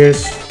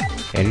Warriors,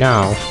 and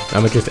now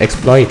I'm gonna just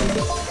exploit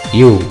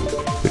you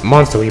with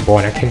Monster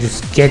Reborn. I can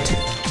just get.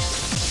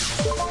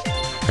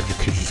 You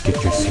could just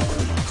get your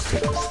Synchro Monster.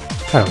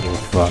 I don't give a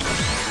fuck.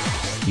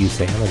 You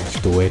say I'm gonna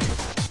just do it,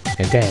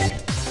 and then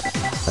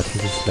I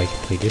can just like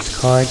play this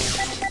card,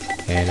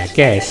 and I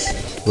guess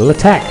we'll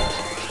attack.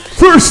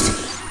 First,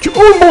 your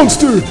own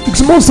monster, because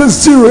the monster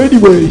has 0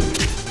 anyway.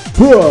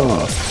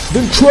 Rah.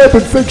 Then Tribe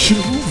Infection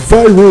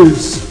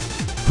Virus.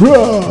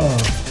 Rah.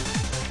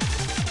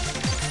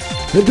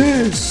 And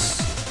this.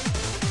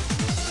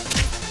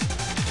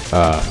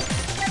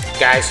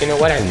 Guys, you know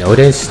what I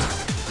noticed?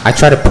 I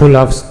try to pull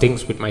off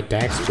things with my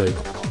decks, but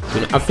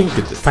you know, I think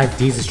that the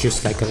 5Ds is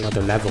just like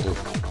another level.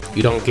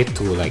 You don't get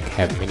to like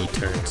have many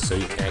turns, so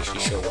you can actually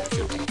show what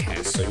your deck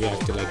has. So you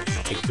have to like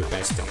take your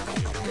best and go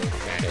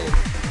battle.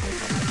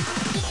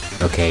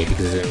 Okay,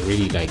 because I'm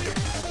really like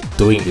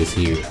doing this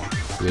here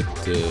with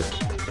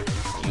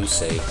you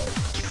say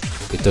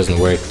it doesn't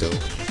work though.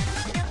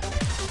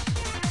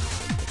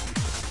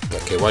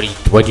 Okay, what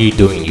are you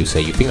doing? You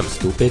say you think I'm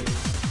stupid?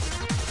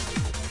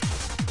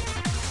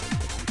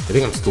 You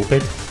think I'm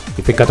stupid?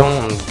 You think I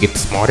don't get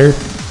smarter?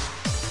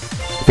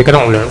 You think I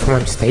don't learn from my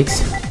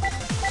mistakes?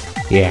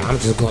 Yeah, I'm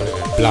just gonna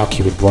block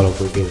you with Wall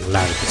of Revealing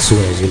Light as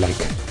soon as you like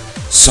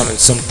summon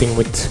something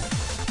with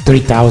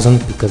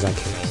 3,000, because I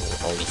can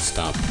only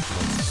stop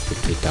with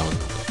 3,000.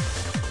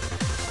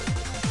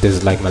 This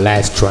is like my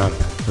last trump,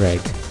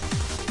 right?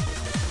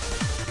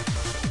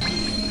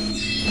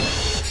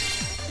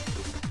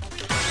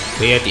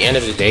 But yeah, at the end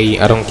of the day,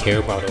 I don't care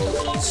about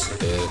all these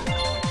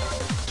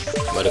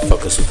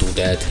motherfuckers who do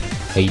that,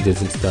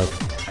 haters and stuff.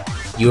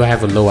 You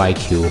have a low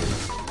IQ,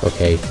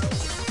 okay?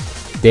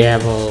 They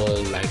have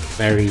a like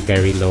very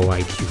low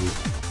IQ,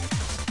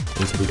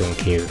 and so we don't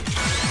care.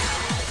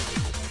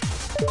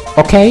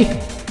 Okay,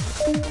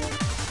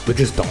 we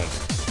just don't.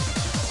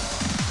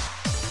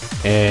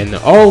 And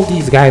all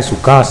these guys who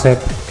gossip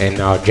and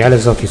are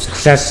jealous of your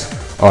success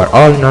are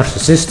all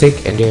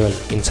narcissistic, and they're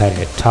inside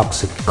a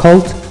toxic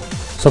cult.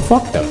 So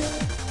fuck them.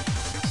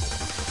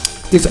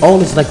 This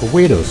all is like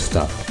weirdo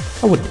stuff.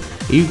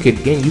 You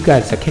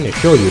guys, I can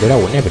assure you that I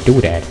would never do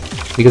that.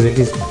 Because in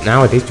this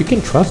nowadays you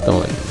can trust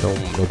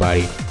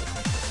nobody.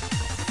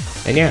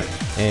 And yeah,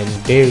 and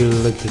they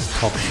like just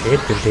talk shit,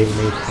 and they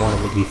want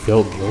to make me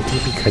feel guilty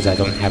because I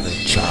don't have a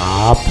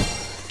job.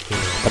 You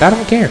know, but I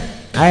don't care.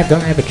 I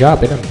don't have a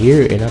job, and I'm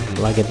here, and I'm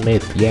like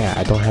admit, yeah,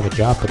 I don't have a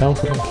job, but I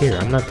also don't care.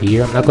 I'm not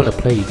here. I'm not gonna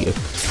play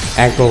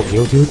act all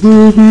guilty.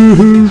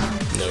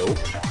 No.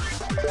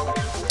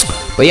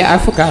 But yeah, I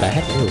forgot I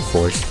had Mirror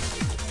Force.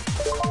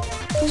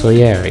 So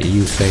yeah,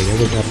 you say there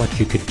was not much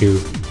you could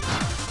do.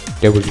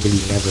 There was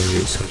really never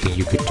something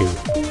you could do.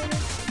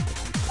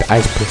 The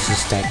Ice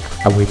Princess deck,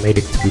 we made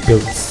it, we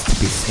built it to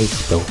be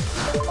safe though.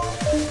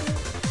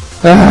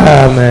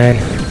 Ah man.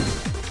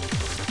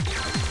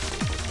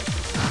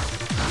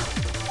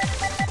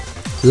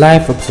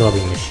 Life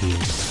Absorbing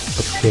Machine.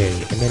 Okay,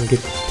 and then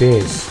get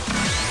this.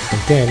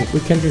 And then we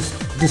can just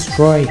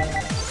destroy.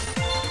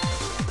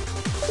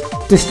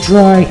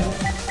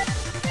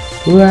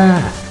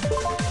 Wah.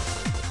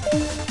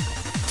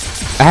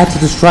 I had to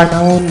destroy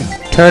my own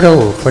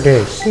turtle for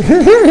this.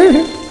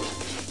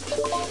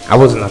 I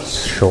was not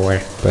sure,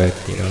 but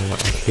you know,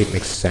 it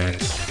makes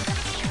sense.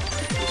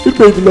 It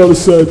made a lot of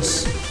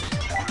sense.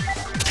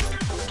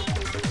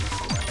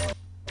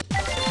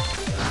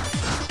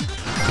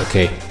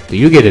 Okay, do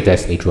you get a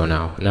destiny draw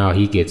now? Now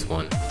he gets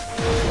one.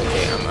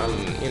 Okay,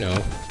 I'm you know,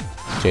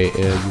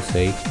 you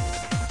say.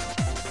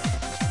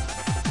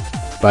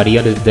 By the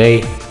other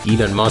day,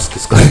 Elon Musk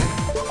is going.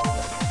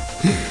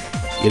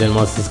 Elon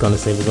Musk is gonna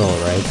save us all,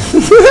 right?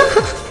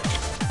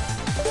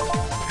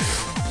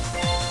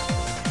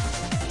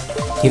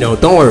 You know,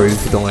 don't worry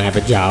if you don't have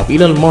a job.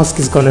 Elon Musk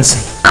is gonna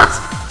save us.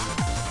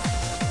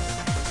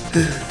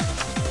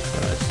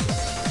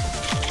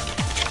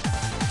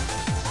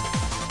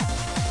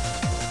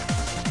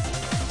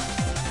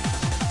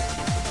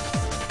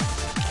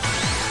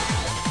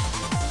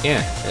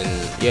 Yeah,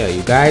 and yeah,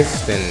 you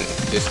guys, then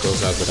this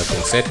goes out with a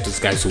being said. Those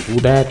guys who do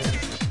that,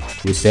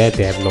 we said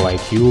they have low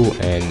IQ,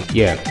 and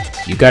yeah,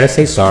 you gotta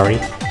say sorry,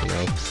 you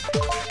know.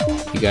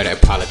 You gotta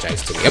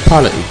apologize to me.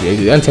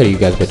 I'll tell you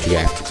guys what you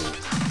have to do.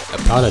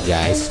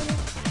 Apologize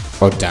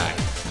or die.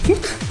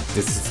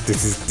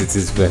 This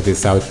is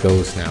how it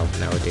goes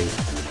nowadays.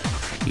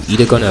 You're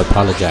either gonna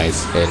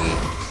apologize and,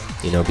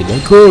 you know, be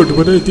like, God,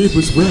 what I did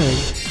was wrong,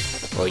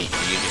 or you're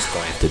just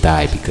gonna have to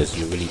die because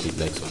you really did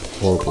like some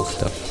horrible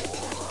stuff.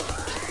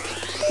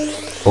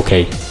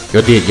 Okay,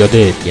 you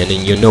did, and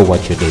then you know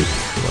what you did,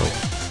 you know,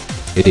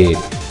 you did,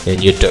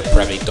 and you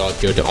probably thought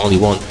you're the only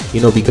one,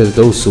 you know, because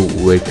those who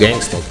were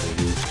gang stalking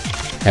you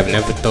have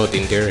never thought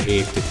in their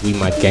head that we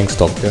might gang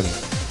stalk them.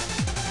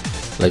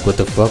 Like, what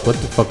the fuck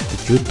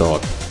did you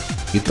thought?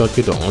 You thought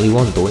you're the only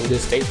one doing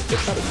this? They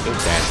probably think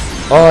that.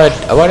 Oh,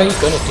 what are you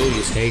gonna do?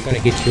 You say you're gonna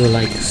get your,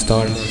 like,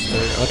 star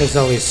monster? Oh, that's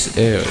always,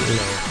 you know,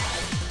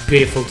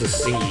 beautiful to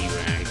see,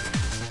 right?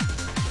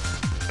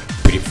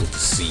 Beautiful to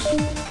see.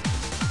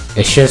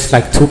 It's just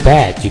like too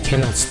bad, you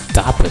cannot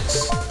stop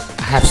us.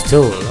 I have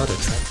still another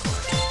trap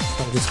card.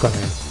 I'm just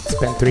gonna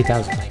spend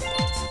 3,000 like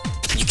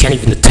you can't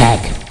even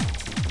attack.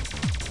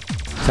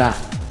 Stop.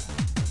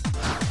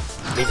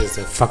 Leave us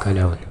the fuck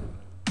alone.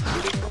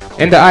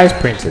 And the Ice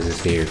Princess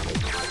is here.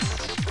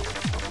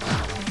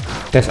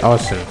 That's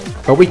awesome.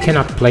 But we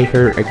cannot play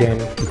her again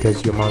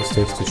because your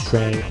monster is too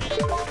strong.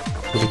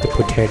 We need to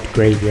put her in the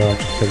graveyard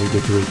so we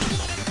get rid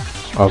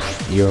of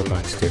your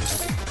monster.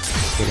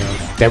 You know,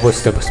 that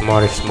was the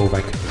smartest move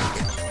I could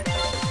make.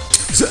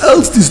 So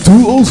else this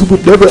duel also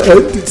would never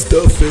end and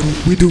stuff, and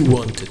we do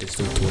want This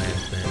duel to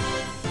end, man.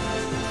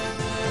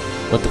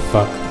 What the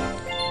fuck?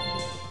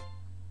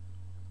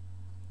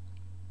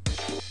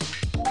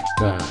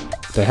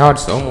 The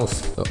heart's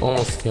almost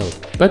filled.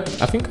 But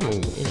I think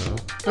I'm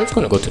just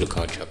gonna go to the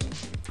card shop.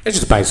 Let's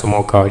just buy some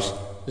more cards.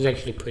 It's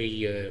actually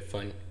pretty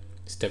fun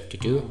stuff to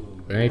do,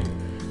 right?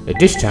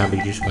 This time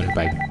we just wanna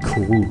buy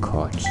cool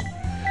cards.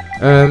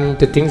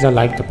 The things I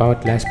liked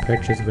about last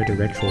purchase were the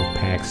retro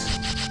packs.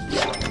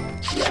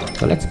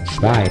 So let's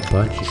buy a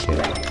bunch of them.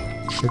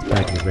 Let's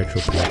buy the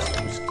retro packs.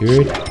 It's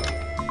good.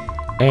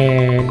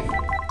 And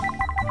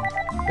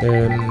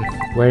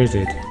where is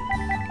it?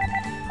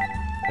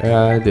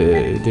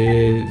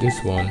 This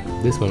one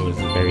was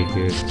very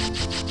good.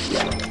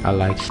 I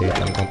liked it.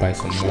 I'm gonna buy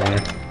some more.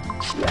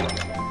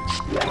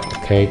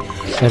 Okay,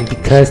 and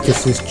because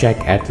this is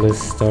Jack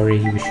Atlas story,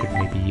 we should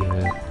maybe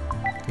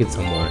get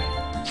some more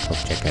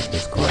of Jack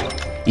Atlas card.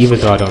 Even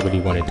though I don't really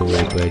want to do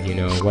it, but you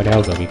know, what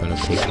else are we gonna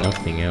pick?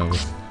 Nothing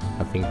else.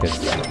 I think that's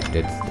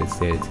it.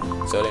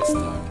 So let's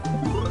start.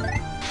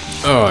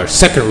 Oh,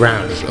 second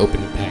round of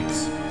opening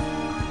packs.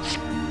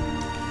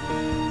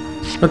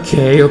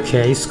 Okay,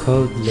 it's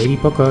called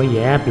Ladybug.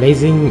 Yeah,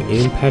 Blazing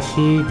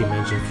Impashy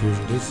Dimension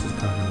Fusion. This is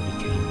kind of really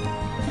came.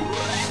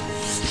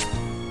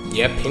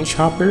 Yeah, Pinch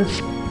Hopper.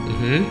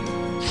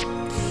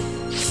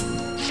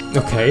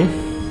 Okay.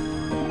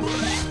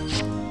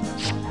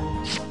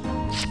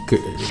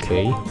 Good.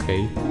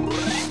 Okay.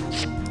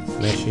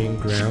 Smashing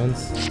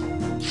Grounds.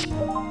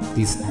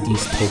 These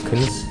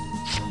tokens.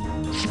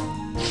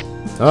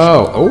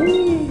 Oh.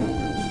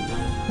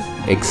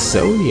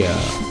 Exodia.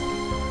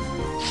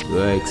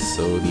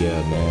 Exodia,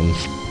 man.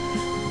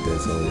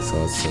 That's always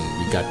awesome.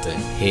 You got the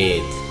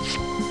head.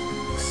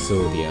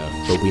 Exodia.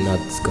 But we're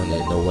not gonna,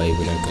 no way,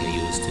 we're not gonna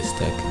use this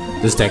deck.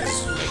 This deck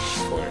is like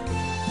for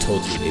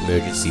total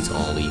emergencies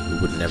only. We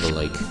would never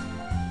like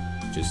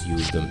just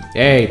use them.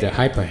 Hey, the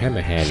Hyper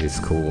Hammerhand is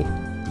cool.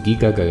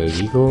 Giga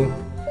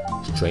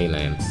Stray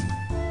Lamps.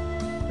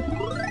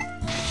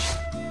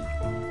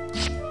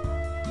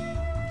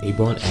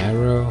 Aborn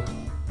Arrow.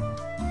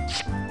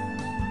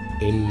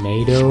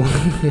 Inmado.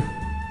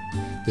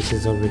 This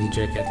is already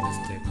Jack Atlas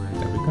deck, right?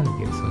 Are we gonna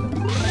get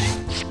something?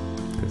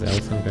 Because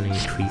also I'm gonna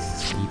increase the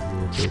speed a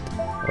little bit.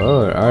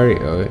 Oh,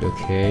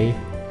 okay.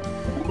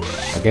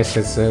 I guess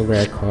that's a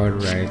rare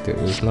card, right? It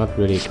was not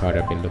really a card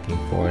I've been looking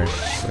for,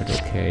 but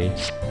okay.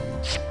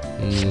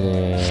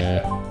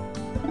 Nah.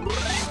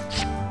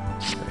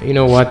 You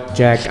know what,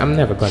 Jack? I'm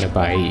never gonna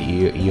buy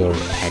your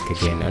pack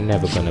again. I'm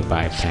never gonna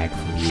buy a pack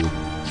from you.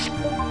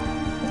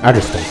 I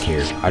just don't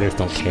care. I just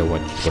don't care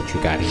what you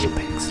got in your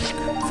packs.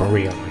 Like, for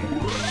real, man.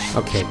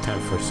 Okay, time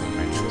for some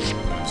retro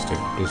monster.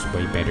 This is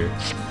way better.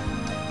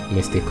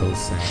 Mystical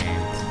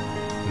Sand,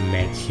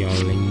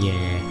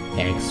 Machiolinia,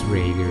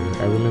 X-Raider.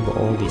 I remember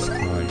all these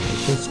cards. I'm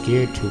so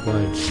scared to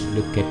once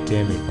look at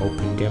them and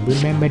open them.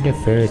 Remember the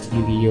first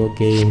Yu-Gi-Oh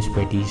games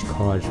where these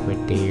cards were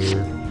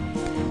there?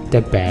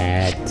 The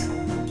Bat.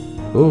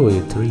 Oh,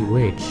 3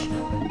 Witch.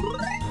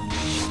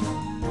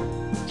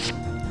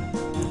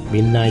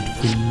 Midnight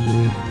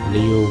Fiend,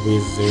 Leo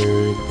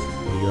Wizard,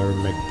 Your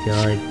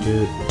McGuard,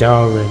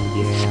 Darren,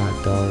 yeah,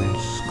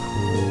 Darren's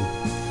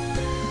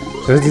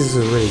cool. So this is a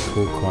really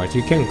cool card.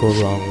 You can't go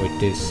wrong with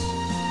this,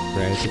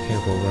 right? You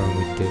can't go wrong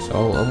with this.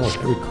 Oh, almost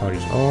every card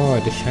is. Oh,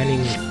 the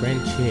Shining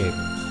Friendship.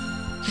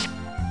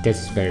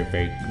 That's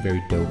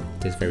very dope.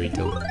 That's very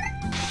dope.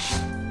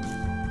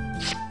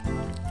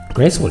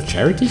 Graceful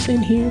Charities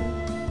in here?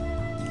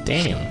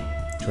 Damn.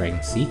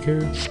 Dragon Seeker.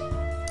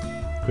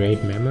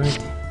 Great Mammoth.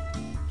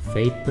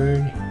 Fate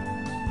Bird.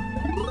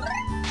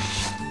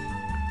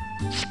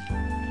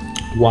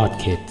 Watt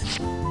Kit.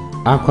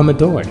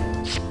 Commodore.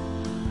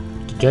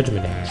 The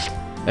Judgment Hat.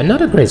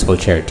 Another Graceful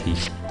Charity.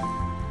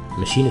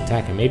 Machine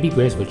Attacker. Maybe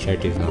Graceful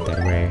Charity is not that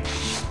rare.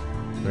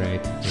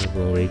 Right. I've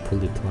already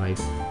pulled it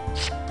twice.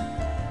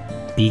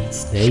 Beaked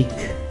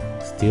Snake.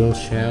 Steel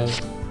Shell.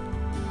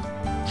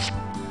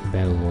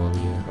 Battle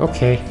Warrior.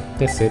 Okay,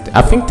 that's it.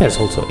 I think that's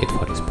also it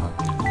for this part.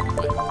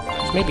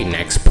 But maybe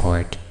next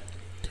part.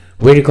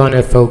 We're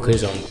gonna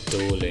focus on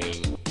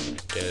dueling.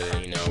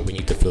 You know, we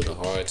need to fill the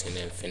hearts and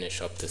then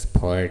finish up this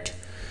part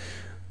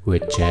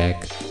with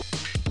Jack.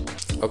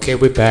 Okay,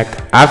 we're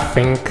back. I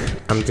think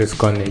I'm just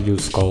gonna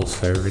use Skull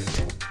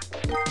Servant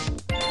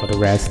for the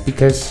rest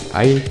because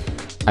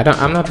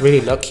I'm not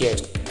really lucky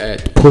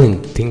at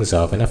pulling things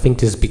off, and I think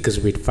this is because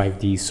we're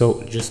 5D.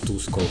 So just do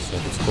Skull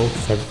 7, Skull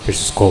 7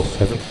 versus Skull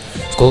 7,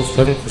 Skull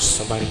 7 versus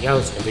somebody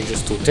else, and we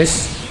just do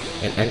this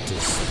and end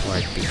this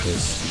part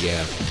because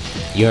yeah,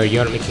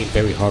 you're making it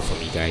very hard for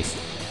me, guys.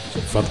 So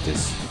fuck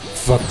this.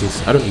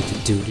 I don't need to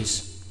do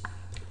this.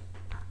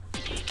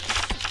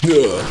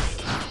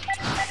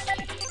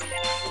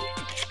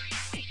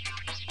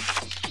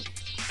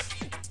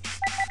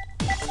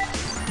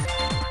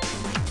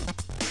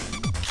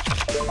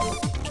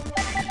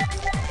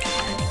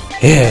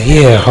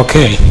 Yeah,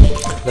 okay.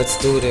 Let's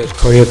do the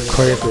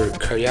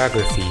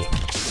choreography.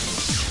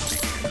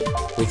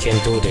 We can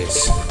do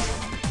this.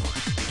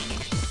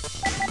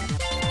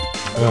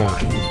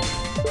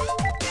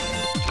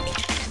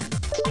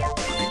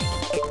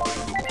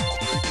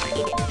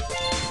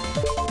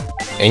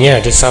 And yeah,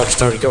 this is how the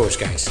story goes,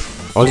 guys.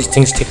 All these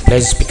things take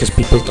place because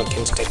people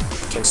can't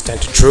stand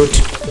the truth.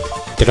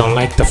 They don't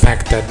like the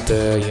fact that,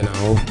 you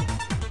know,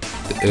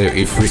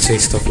 if we say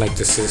stuff like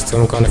the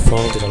system gonna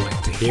fall, they don't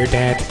like to hear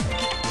that.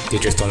 They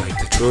just don't like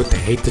the truth. They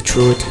hate the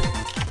truth.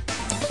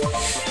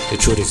 The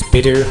truth is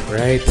bitter,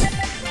 right?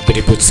 But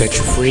it would set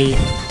you free.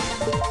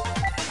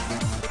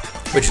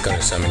 We're just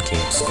gonna summon King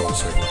Skull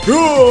Servant.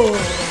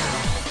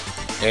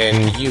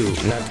 And you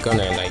not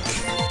gonna like,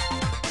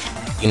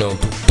 you know,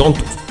 don't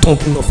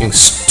do nothing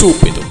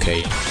stupid,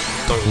 okay?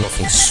 Don't do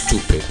nothing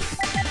stupid.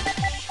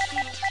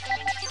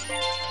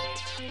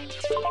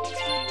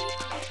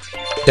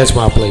 That's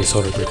why I play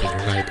Solar Griffin.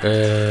 Like,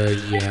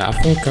 yeah, I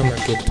think I'm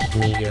gonna get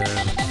me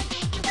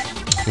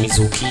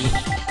Mizuki.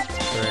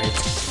 Right.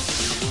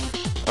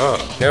 Oh,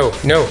 no.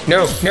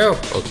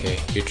 Okay,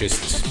 you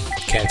just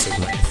cancelled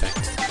my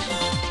effect.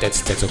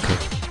 That's okay.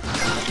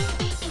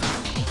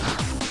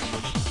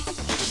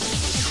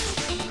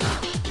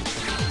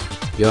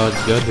 You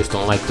just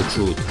don't like the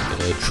truth.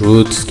 The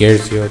truth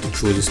scares you. The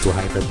truth is too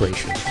high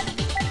vibration.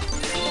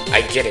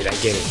 I get it.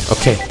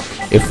 Okay,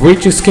 if we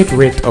just get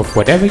rid of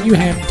whatever you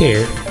have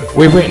there,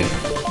 we win.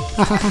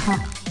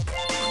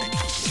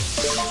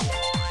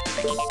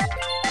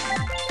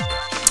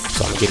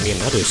 So I'm getting me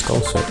another Skull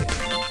Servant.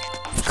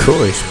 Of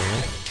course,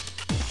 man.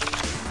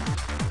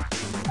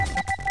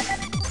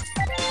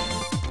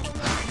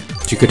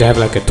 You could have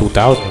like a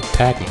 2000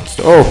 attack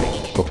monster.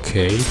 Oh,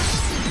 okay.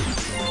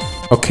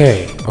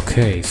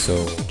 Okay, so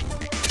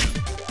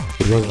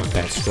it was not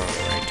that strong,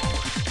 right?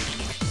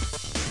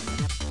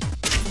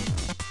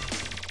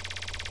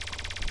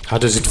 How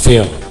does it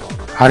feel?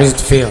 How does it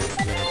feel?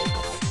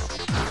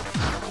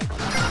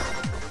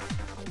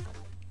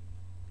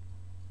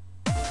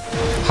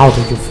 How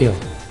do you feel?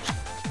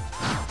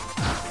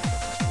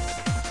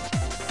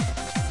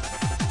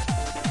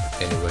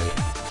 Anyway.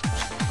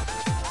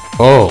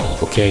 Oh,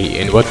 okay,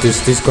 and what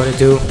is this gonna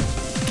do?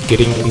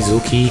 Getting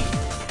Mizuki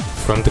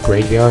from the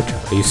graveyard?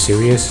 Are you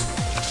serious?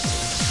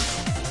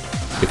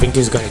 You think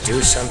this is gonna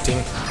do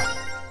something?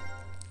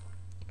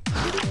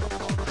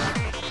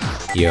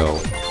 Yo.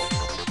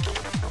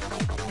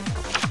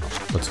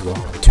 What's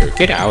wrong with her?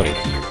 Get out of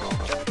here.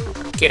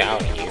 Get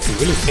out of here. If you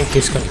really think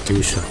it's gonna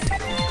do something.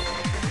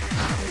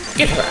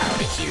 Get her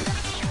out of here.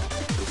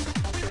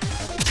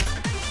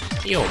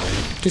 Yo,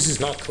 man, this is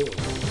not cool.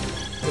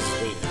 This is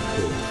really not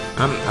cool.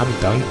 I'm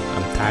done.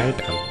 I'm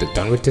tired. I'm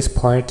done with this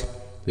part.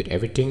 With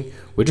everything.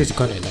 We're just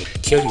gonna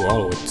like kill you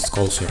all with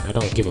Skull Servant. I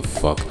don't give a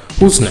fuck.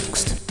 Who's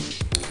next?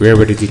 We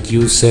already did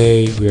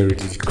Yusei. We already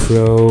did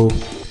Crow.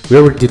 We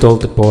already did all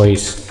the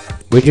boys.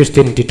 We just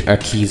didn't did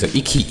Akiza.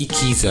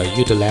 Ikiza,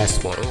 you're the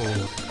last one.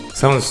 Oh,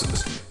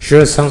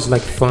 sounds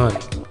like fun.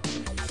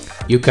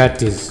 You got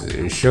this.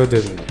 Show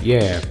them.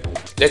 Yeah.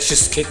 Let's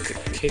just kick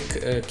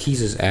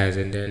Kiza's ass,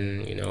 and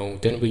then you know,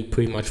 then we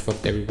pretty much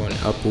fucked everyone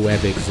up who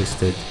ever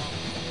existed.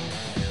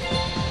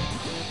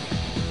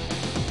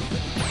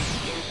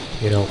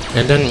 you know.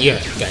 And then yeah,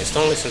 guys,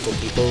 don't listen to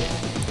people,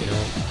 you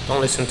know.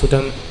 Don't listen to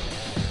them,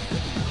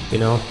 you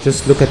know.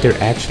 Just look at their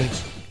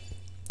actions.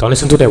 Don't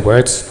listen to their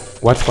words.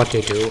 Watch what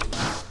they do,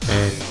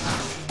 and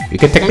you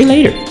can thank me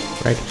later,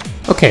 right?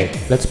 Okay,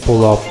 let's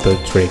pull off the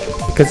trick,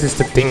 because it's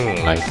the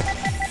thing, like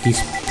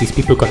these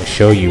people are gonna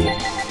show you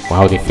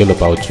how they feel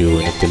about you,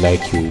 and if they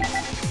like you,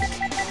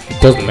 it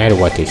doesn't matter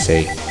what they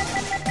say.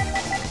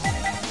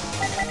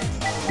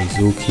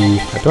 Mizuki,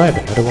 do I have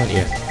another one?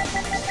 Yeah.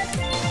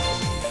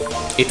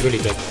 It really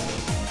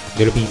doesn't.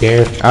 They'll be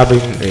there. I've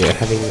been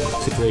having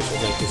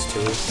situations like this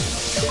too.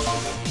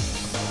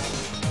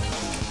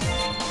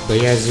 But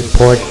yeah, it's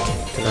important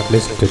to not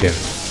listen to them.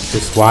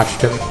 Just watch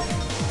them,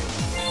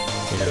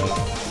 you know.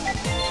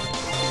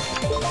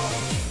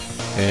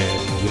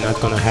 And you're not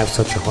gonna have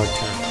such a hard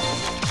time.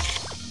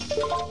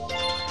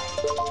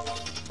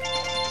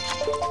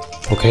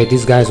 Okay,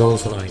 these guys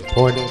also are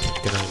important.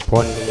 They're not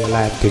important in your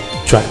life. They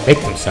try to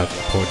make themselves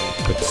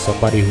important, but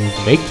somebody who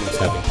makes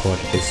themselves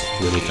important is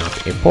really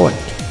not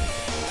important.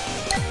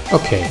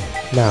 Okay,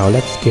 now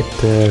let's get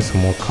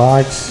some more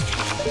cards.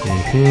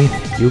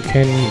 You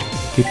can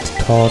get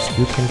tossed.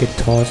 You can get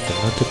tossed.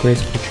 Another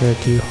graceful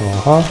charity.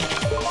 Haha.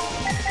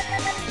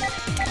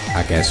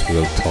 I guess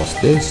we'll toss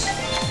this.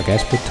 I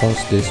guess we'll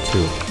toss this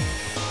too.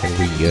 And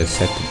we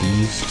set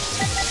these.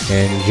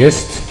 And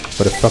just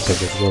for the fuck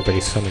of it, we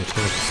already summoned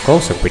King of the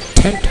Skulls with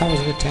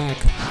 10,000 attack.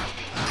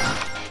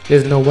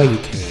 There's no way you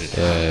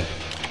can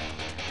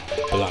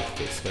block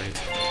this,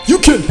 right? You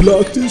can't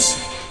block this.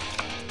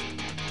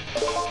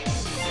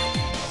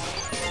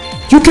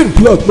 You can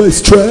block my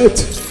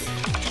strat.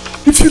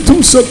 If you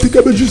do something,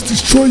 I'ma just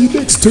destroy you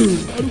next turn.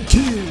 I don't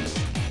care.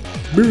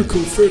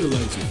 Miracle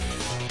Fertilizer.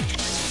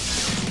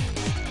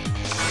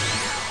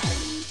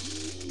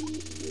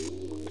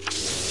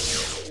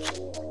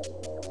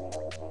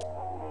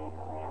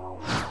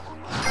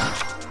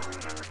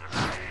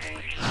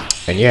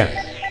 And yeah,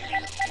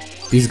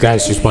 these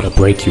guys just want to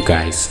break you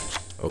guys,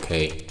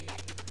 okay?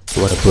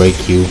 They want to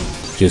break you.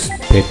 Just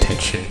pay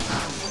attention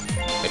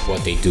at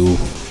what they do,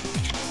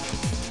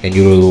 and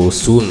you will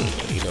soon,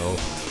 you know,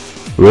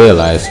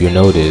 realize, you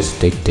know this,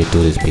 they do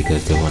this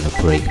because they want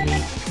to break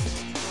me.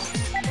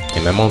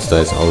 And my monster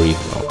is only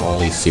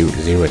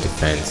zero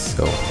defense,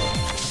 so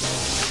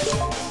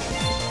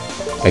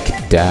I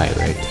could die,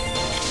 right?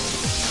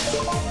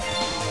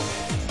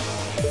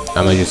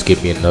 I'ma just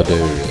give me another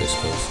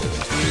explosive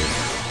here,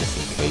 just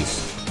in case.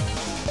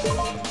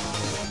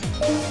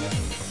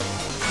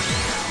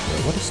 Yeah,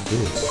 what is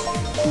this?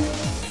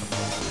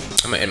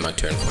 I'm gonna end my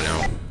turn for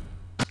now.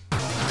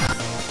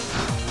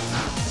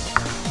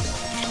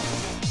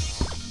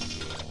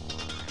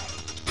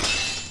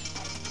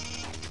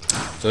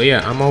 So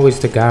yeah, I'm always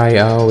the guy,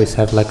 I always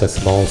have like a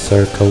small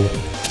circle.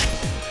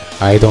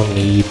 I don't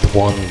need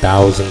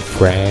 1,000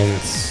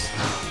 friends.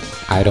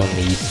 I don't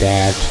need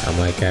that. I'm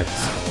like at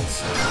small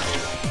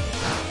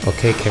circle.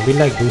 Okay, can we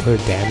like do her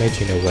damage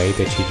in a way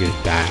that she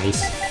just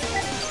dies?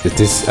 Is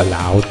this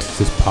allowed? Is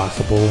this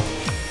possible?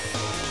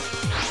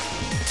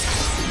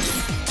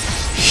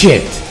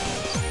 Shit!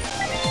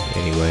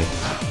 Anyway.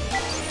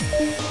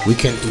 We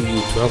can do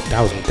you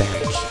 12,000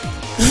 damage.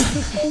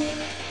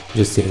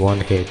 Just in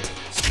one hit.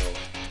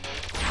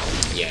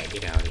 Yeah,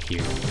 get out of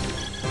here.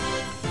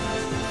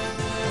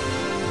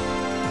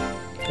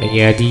 And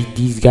yeah,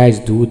 these guys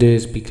do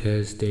this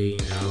because they,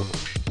 you know,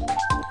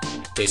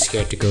 they're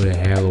scared to go to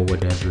hell or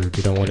whatever.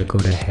 They don't want to go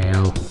to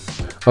hell.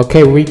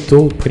 Okay, we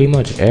dueled pretty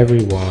much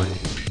everyone.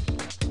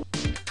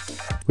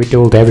 We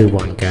dueled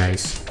everyone,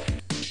 guys.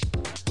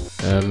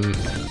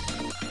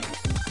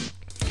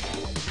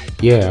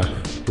 Yeah,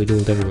 we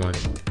dueled everyone.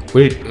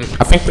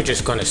 I think we're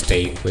just gonna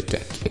stay with the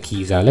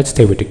Akiza. Let's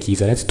stay with the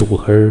Akiza. Let's duel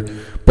her,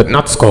 but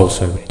not Skull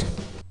Servant.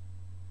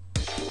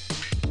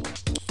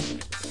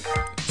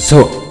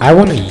 So I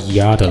want to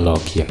Yada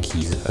lock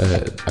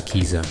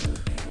Akiza.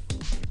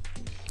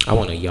 I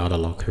want to Yada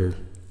lock her.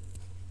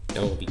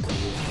 That would be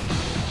cool.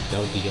 That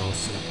would be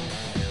awesome.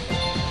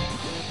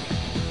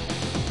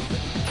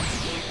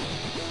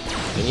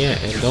 And yeah,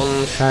 and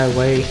don't shy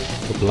away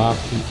to block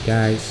these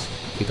guys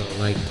if you don't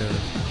like them.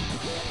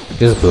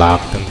 Just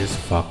block them, just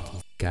fuck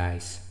these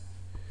guys.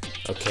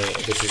 Okay,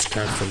 this is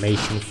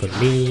confirmation for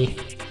me.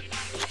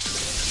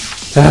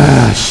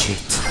 Ah,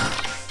 shit.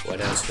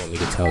 What else want me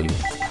to tell you?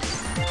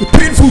 A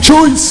painful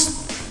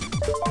choice!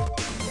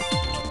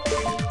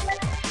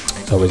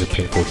 It's always a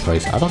painful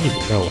choice. I don't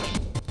even know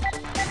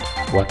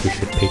what we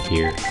should pick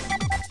here.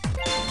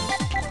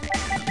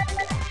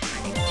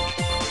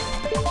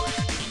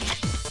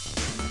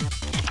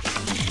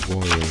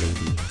 Warrior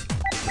lady.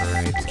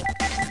 Alright.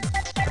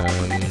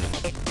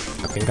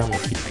 I think I'm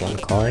gonna keep one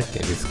card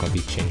and it's gonna be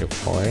change of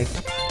card.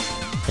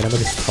 And I'm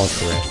gonna just toss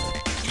the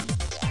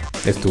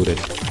rest. Let's do this.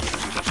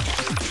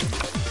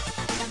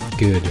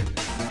 Good.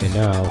 And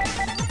now,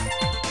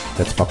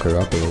 let's fuck her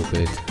up a little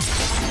bit.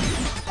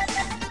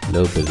 A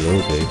little bit.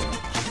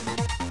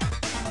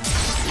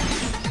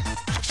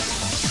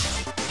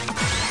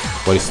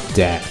 What is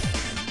that?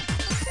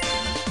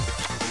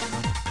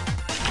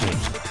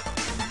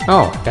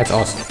 Oh, that's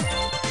awesome.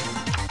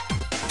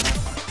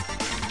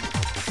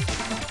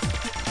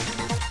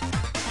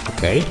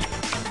 Okay.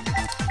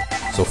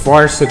 So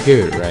far so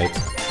good, right?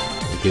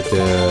 We get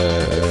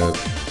the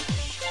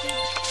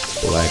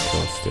black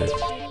monster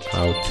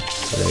out,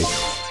 right?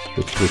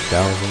 With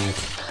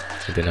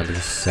 3000, and then I'm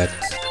just set.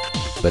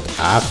 But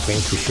I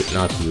think we should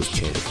not use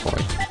Chain of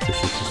Heart. We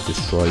should just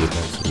destroy it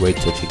and wait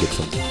till she gets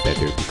something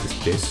better, because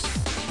this,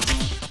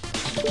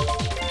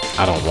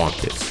 I don't want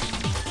this.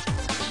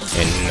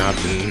 And not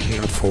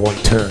for one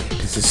turn.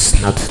 This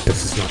is not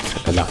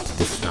a lot.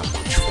 This is not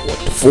much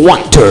for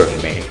one turn,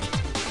 man.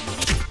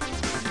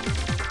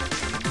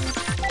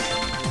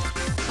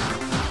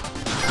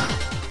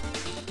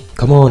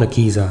 Come on,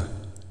 Akiza.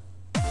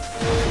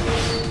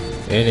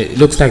 And it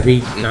looks like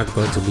we're not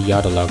going to be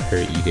out of luck her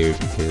either,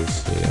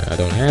 because I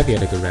don't have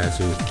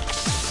Yadagarazu.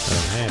 I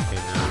don't have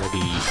him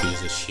already.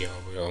 She's a shield.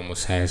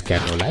 Almost has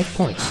got no life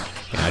points.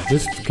 And I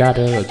just got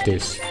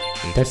this.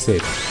 And that's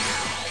it.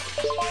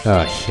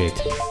 Oh shit.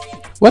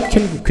 What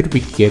could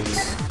we get?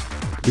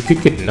 We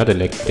could get another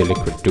the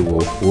liquid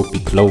duo. We'll be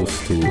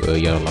close to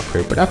Yellow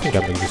Locker, but I think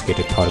I'm gonna just get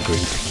a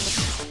target.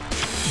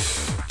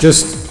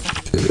 Just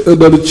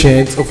another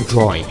chance of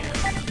drawing.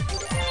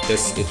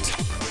 That's it.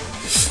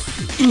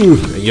 And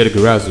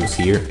Yadagarazu's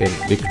here, and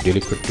the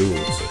liquid duo.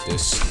 So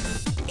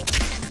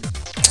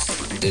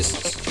this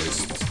is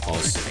just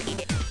awesome.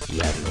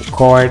 You have no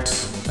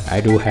cards, but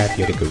I do have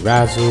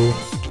Yadagarazu,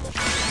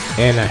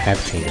 and I have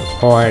Chain of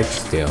Hearts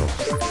still.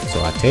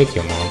 So I take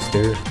your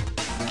monster,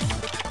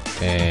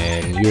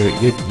 and you're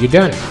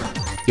done.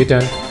 You're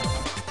done.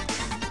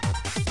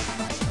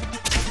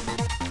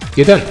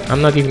 You're done.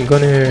 I'm not even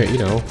gonna, you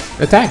know,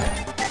 attack.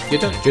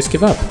 You're done. Just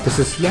give up. This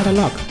is Yada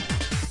luck.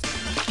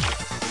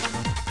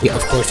 Yeah,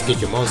 of course you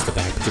get your monster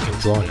back, but you can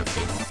draw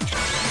nothing.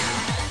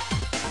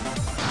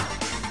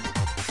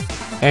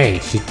 Hey,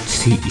 she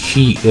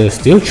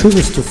still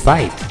chooses to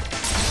fight.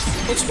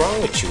 What's wrong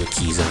with you,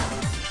 Akiza?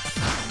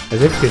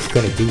 As if it's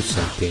gonna do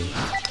something.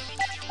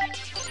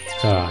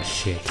 Oh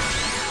shit.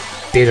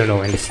 They don't know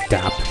when to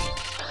stop.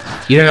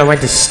 You don't know when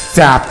to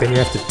stop, then you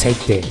have to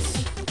take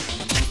this.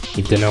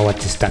 You don't know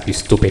what to stop, you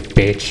stupid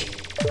bitch.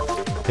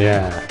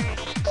 Yeah.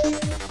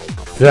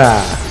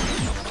 Yeah.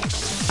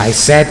 I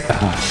said,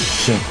 oh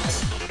shit.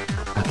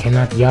 I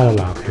cannot yellow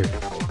lock her.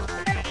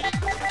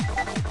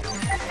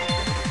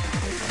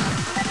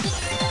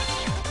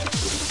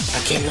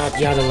 I cannot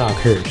yellow lock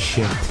her,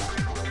 shit.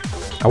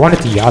 I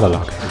wanted to yellow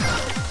lock her.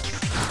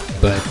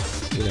 But,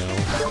 you know,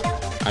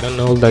 I don't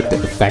know like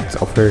the effects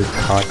of her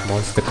card,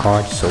 monster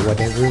cards or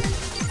whatever.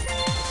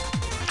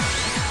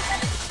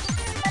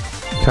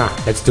 Huh,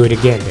 let's do it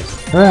again then.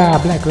 Ah,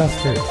 Black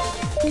Luster.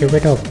 Get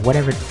rid of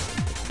whatever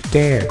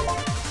there.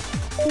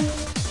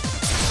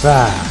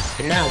 Ah,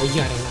 and now we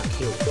gotta lock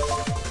you.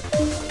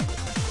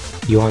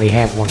 You only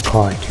have one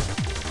card.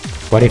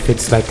 What if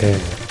it's like a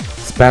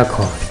spell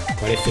card?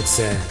 What if it's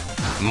a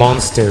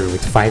monster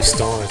with 5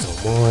 stars or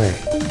more?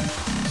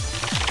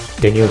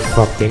 Then you're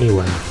fucked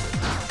anyway.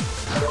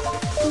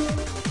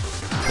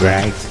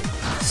 Right?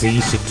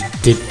 See, she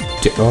did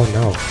oh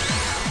no.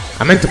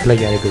 I meant to play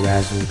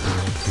Yadagarazu.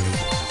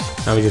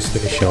 I was just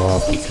gonna show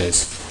off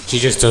because she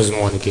just doesn't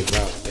want to give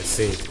up. That's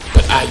it.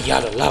 But I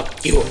yada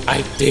luck you.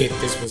 I did.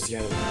 This was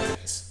yada luck,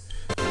 guys.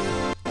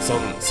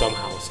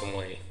 Somehow, some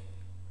way.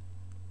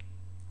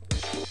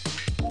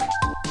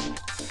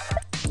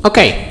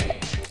 Okay.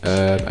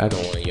 I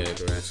don't want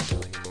Yadagarazu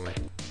anymore.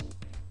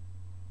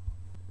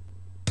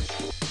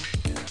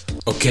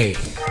 Okay.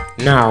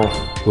 Now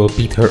we'll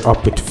beat her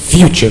up with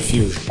Future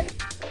Fusion.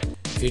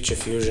 Future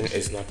Fusion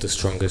is not the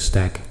strongest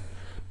deck,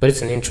 but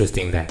it's an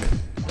interesting deck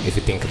if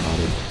you think about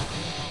it.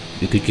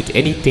 You could get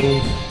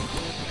anything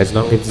as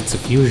long as it's a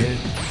fusion.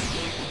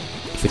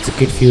 If it's a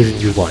good fusion,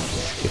 you won.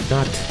 If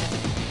not,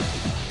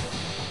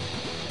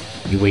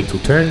 you wait 2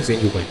 turns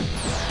and you win.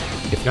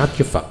 If not,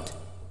 you're fucked.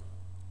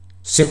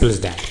 Simple as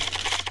that.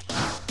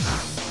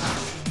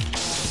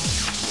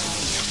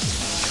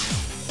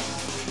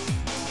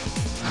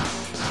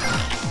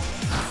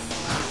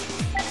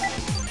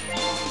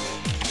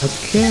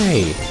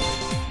 Okay.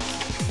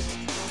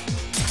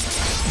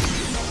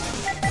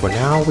 For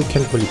now, we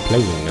can't really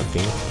play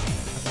nothing.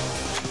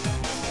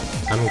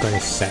 I'm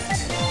gonna set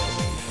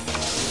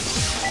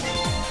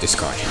this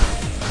card.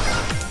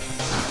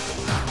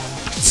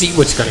 See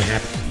what's gonna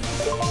happen.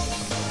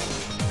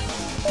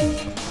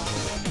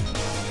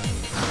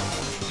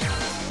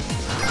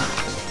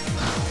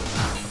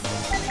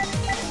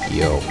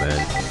 Yo,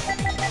 man.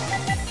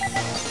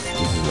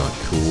 This is not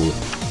cool.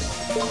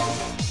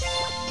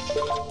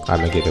 I'm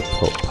gonna get a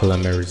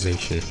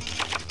polymerization.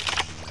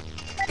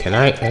 Can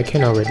I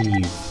can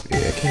already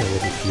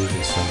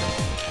fusion some.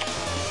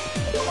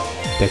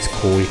 That's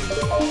cool.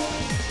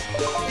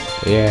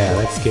 Yeah,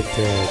 let's get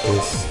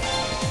this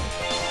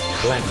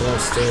Black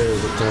Luster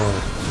with the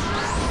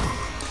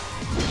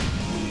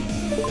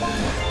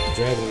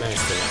Dragon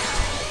Master.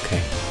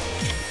 Okay.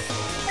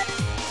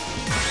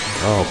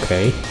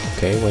 Okay.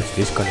 Okay, what's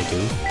this gonna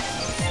do?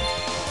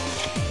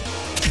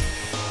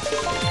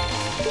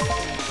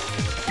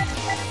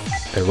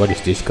 And what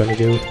is this gonna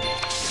do?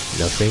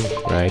 Nothing,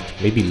 right?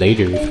 Maybe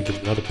later if we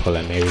get another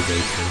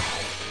polymerization.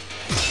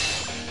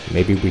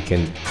 Maybe we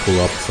can pull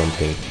up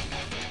something.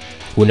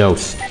 Who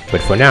knows?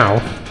 But for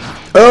now...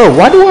 Oh,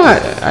 why do I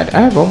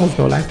have almost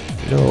no life,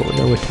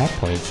 no attack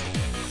points.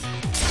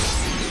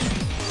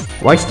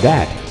 Why is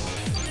that?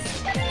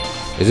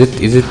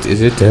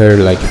 Is it her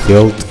like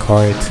field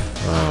card?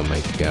 Oh my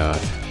god.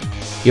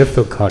 Your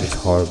field card is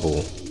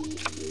horrible.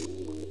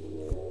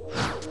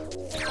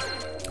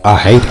 I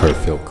hate her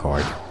field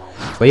card.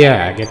 But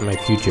yeah, I get my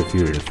future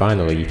fusion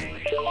finally.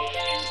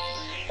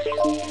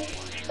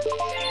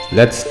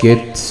 Let's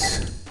get...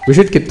 We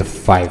should get the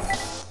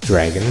 5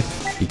 dragon,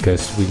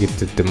 because we get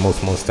the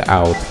most monster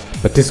out.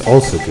 But this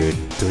also good.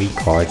 3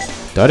 cards.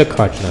 The other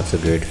card's not so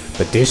good.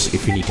 But this,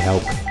 if you need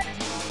help.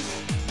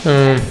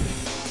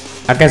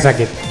 I guess I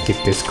get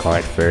this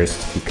card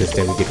first, because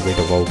then we get rid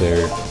of all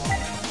the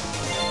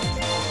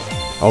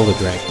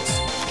dragons.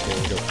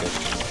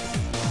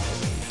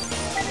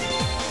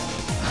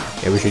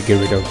 Yeah, we should get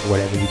rid of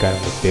whatever you got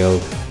on the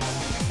build.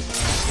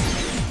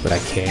 But I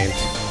can't.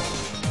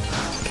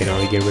 Can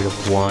only get rid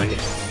of 1.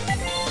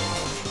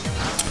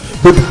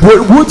 But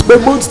once my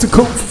monster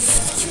come for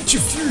future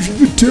fusion,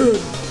 your turn.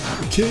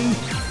 Okay?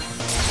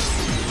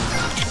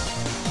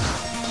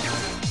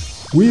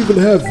 We even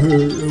have her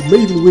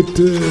maiden with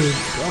the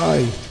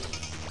eye.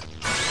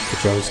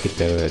 But you always get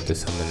the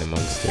summon the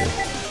monster.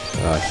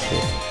 Oh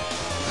shit.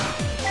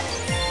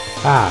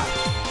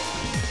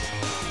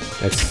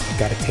 Let's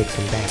gotta take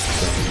some back.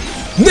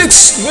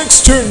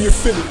 Next turn you're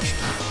finished.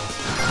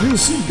 You'll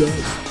see,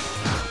 guys.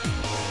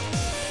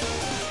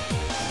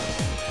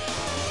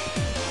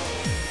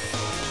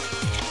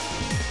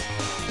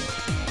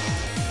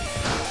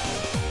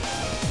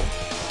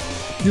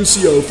 You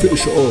see, I'll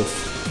finish her off.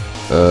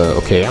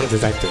 Okay, I'm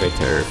just activating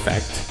her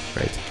effect,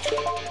 right?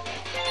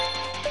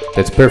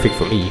 That's perfect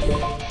for me.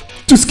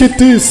 Just get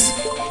this!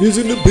 He's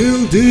in the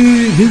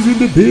building! He's in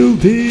the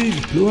building!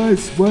 Blue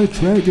Eyes White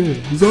Dragon!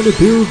 He's on the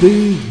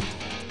building!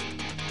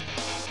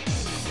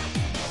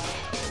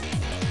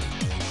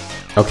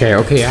 Okay,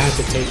 I have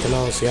to take the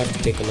loss. You have to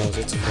take the loss.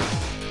 It's okay.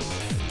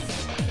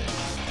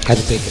 I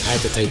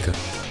had to take her.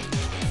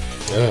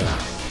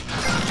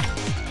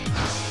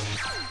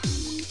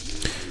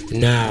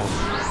 Now,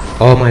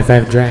 all my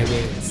 5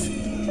 dragons.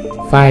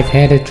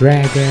 5-headed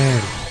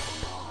dragon.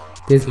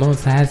 This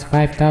monster has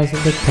 5,000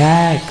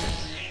 attack.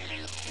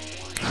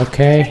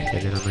 Okay,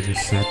 and then I'm gonna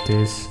just set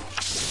this.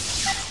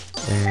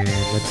 And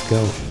let's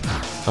go.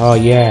 Oh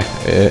yeah,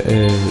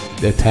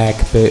 attack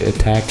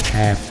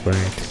half,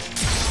 right?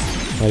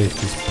 What is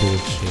this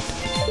bullshit?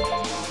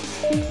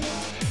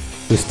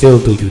 We still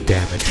do you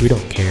damage. We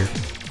don't care.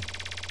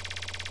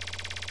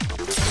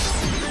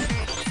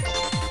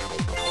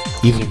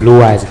 Even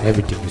blue eyes and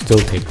everything, we still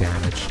take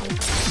damage.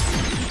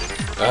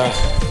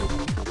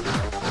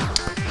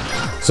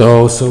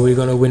 So we're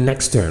gonna win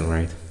next turn,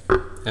 right?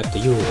 After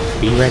you,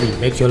 be ready.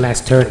 Make your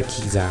last turn,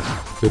 Kiza.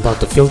 We're about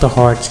to fill the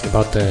hearts. We're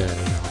about to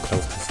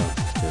close this up.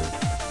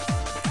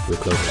 We're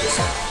closing this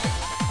up.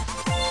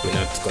 We're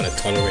not gonna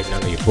tolerate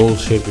none of your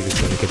bullshit. We're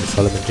just gonna get the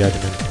Solomon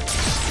Judgment.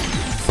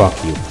 Fuck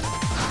you.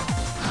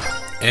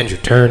 End your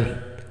turn,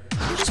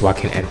 so I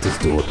can end this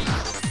duel.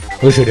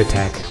 Who should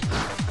attack?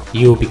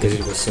 You, because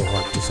it was so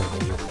hard to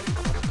summon you.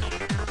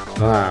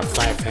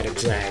 5-headed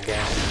dragon.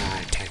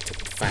 Attacked it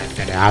with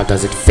 5-headed. How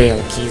does it feel,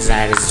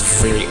 Kiza? This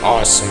is really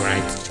awesome,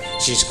 right?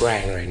 She's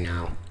crying right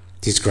now.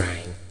 She's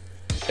crying.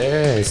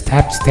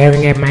 Stop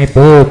staring at my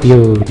boob,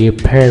 you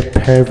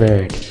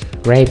pervert.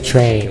 Rape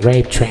train.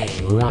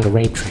 We're on the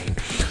rape train.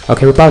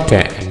 Okay, we're about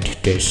to end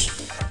this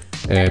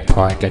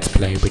part. Let's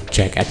play with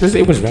Jack Atlas.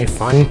 It was very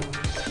fun.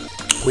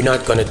 We're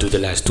not gonna do the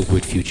last 2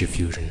 with Future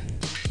Fusion.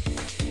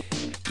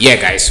 Yeah,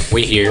 guys,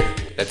 we're here.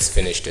 Let's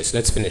finish this.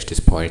 Let's finish this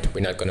part.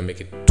 We're not gonna make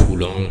it too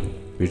long.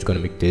 We're just gonna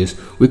make this.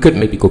 We could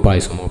maybe go buy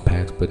some more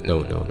packs, but no.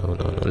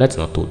 Let's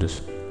not do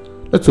this.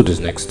 Let's do this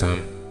next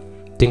time.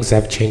 Things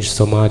have changed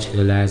so much in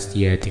the last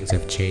year. Things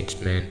have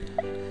changed, man.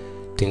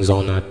 Things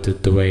are not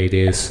the way it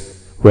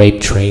is. Rape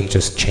train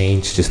just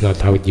changed. It's not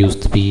how it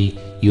used to be.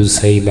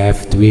 Yusei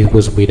left. We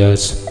was with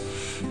us.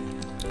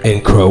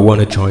 And Crow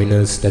wanna join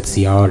us. That's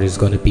the art is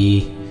gonna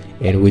be.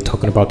 And we're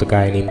talking about the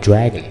guy named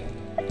Dragon.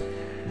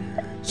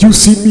 You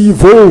see me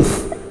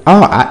evolve!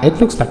 It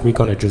looks like we're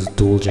gonna just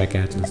duel Jack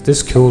Atlas.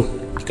 This is cool.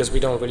 Because we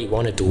don't really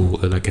want to do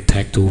like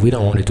attack duel. We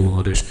don't want to do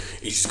others.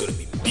 It's just gonna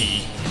be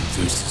me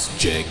versus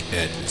Jack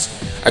Atlas.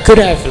 I could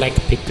have like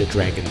picked the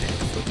dragon deck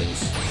for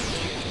this.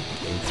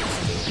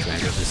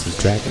 Dragon versus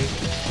dragon.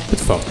 But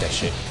fuck that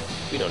shit.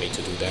 We don't need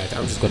to do that.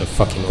 I'm just gonna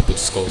fuck him up with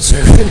Skull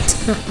Servant.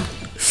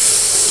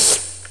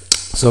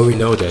 So we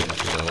know that,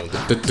 you know,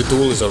 the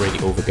duel is already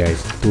over,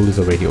 guys. The duel is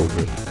already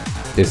over.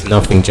 There's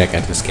nothing Jack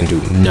Atlas can do.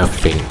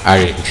 Nothing.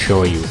 I didn't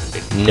show you.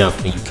 There's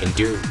nothing you can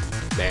do,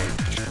 man.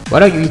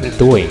 What are you even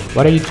doing?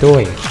 What are you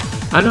doing?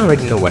 I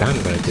already know what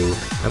I'm gonna do.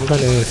 I'm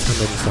gonna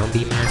summon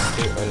Zombie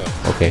Master. Oh no.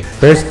 Okay.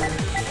 First,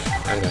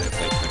 I'm gonna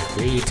play Part of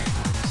Greed.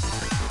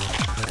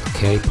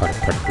 Okay, Part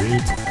of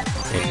Greed.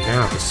 And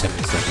now I'm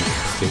summon Zombie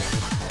Master.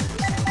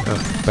 Oh,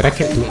 but I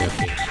can't do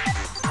nothing.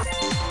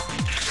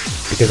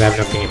 Because I have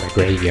nothing in my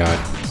graveyard.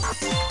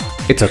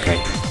 It's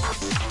okay.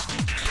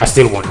 I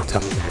still want to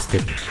tell me Master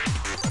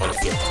on the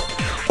field.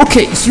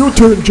 Okay, it's your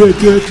turn, Jack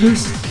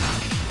Atlas.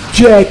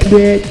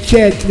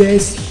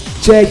 Checklist.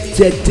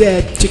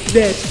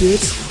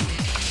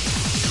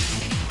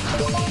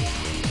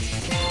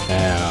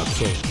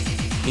 Okay.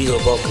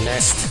 Eierbomben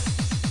nest.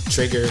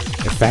 Trigger.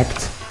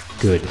 Effect.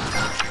 Good.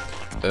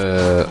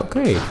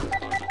 Okay.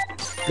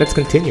 Let's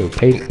continue.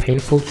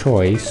 Painful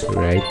choice,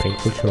 right?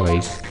 Painful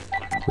choice.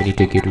 We need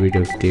to get rid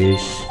of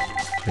this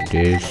and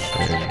this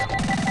and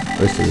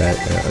where's the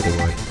other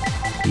one?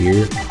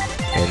 Here.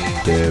 And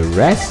the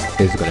rest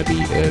is gonna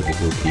be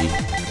Mizuki.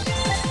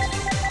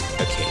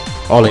 Okay.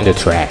 All in the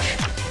trash.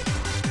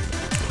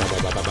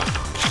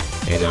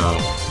 And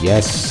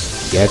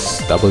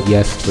yes, double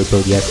yes,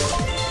 triple yes.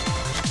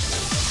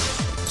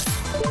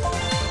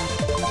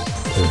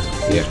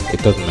 Yeah,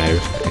 it doesn't matter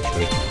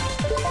actually.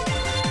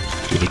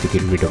 We need to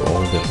get rid of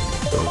all of them.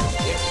 So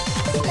yeah,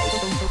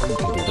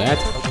 we'll do that.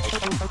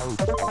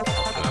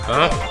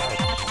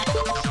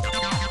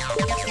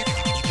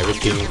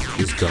 Everything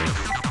is gone.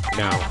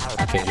 Now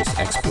I can just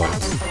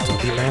exploit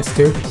Zombie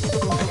Master. I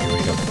get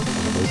rid of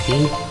Mizuki,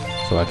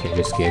 so I can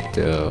just get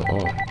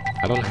oh,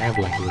 I don't have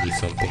like really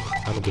something.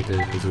 I'm gonna get the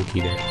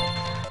Mizuki then.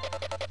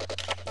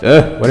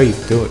 What are you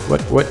doing?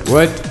 What?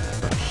 Oh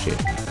shit.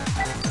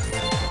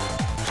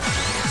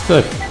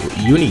 Still have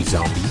Uni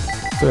Zombie.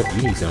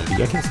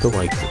 I can still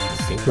like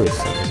Synchro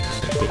something.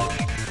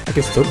 I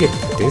can still get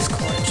this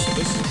card. So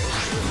this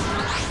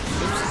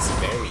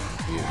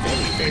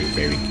is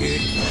very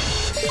good.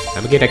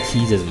 I'm gonna get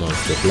Alexis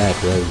monster, Black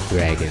Rose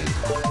Dragon,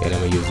 and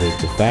I'm gonna use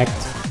this effect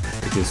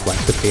to just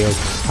wipe the field.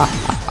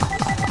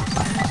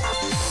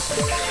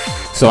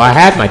 So I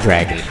had my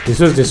dragon. This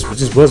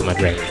was my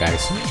dragon,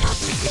 guys.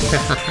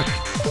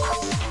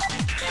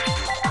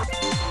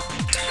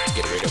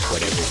 Get rid of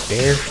whatever's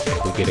there.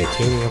 We get a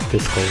king of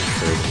this whole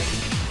turtle.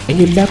 And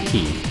you're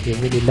lucky. You're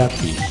really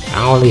lucky.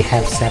 I only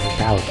have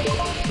 7,000,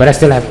 but I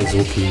still have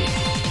Mizuki.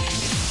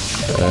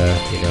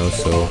 You know,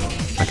 so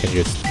I can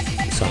just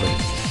summon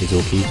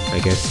Mizuki, I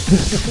guess.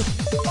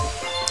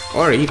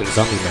 Or even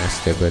Zombie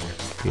Master, but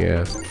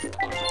yeah.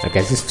 I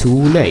guess it's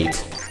too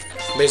late.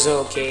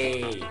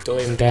 Mizuki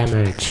doing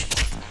damage.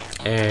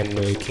 And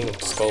King of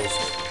the Skulls,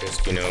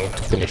 just, you know,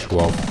 to finish the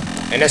wall.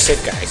 And that's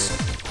it, guys.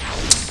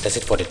 That's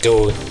it for the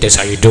duel. That's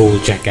how you duel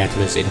Jack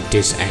Atlas in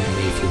this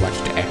anime if you watch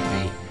the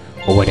anime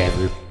or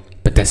whatever.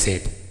 But that's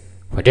it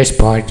for this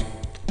part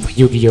for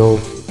Yu-Gi-Oh!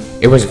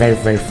 It was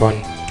very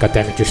fun. God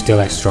damn it, you're still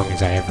as strong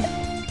as I am.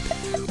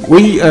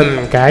 We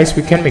guys,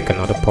 we can make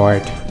another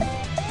part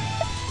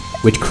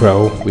with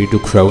Crow. We do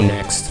Crow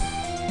next.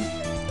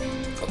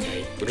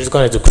 Okay, we're just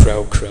gonna do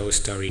Crow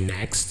story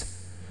next.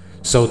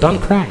 So don't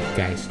cry,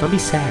 guys. Don't be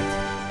sad.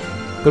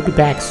 We'll be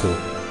back soon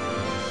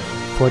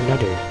for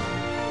another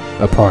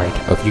part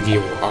of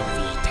Yu-Gi-Oh!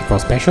 RV Take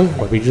Off Special,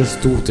 where we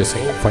just do the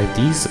same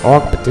 5Ds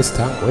ARC, but this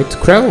time with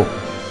Crow.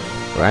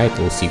 Right?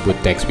 We'll see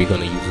what decks we're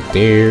gonna use it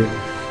there.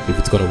 If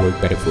it's gonna work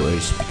better for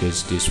us,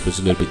 because this was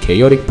a little bit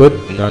chaotic, but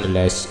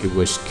nonetheless it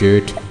was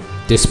good.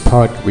 This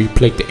part, we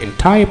played the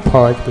entire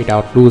part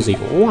without losing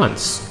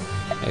once,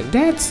 and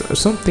that's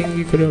something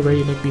you could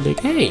already be like,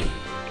 hey,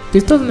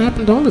 this doesn't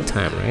happen all the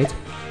time, right?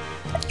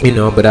 You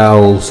know, but I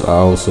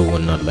also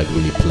was not like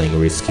really playing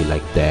risky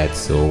like that,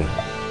 so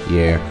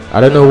yeah. I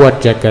don't know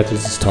what Jack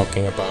Atlas is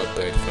talking about,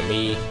 but for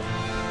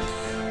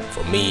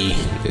me,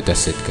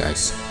 that's it,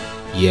 guys.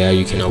 Yeah,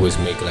 you can always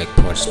make like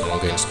parts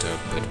smaller and stuff,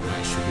 but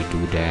why should we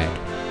do that?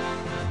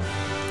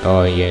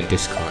 Oh yeah, and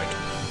discard.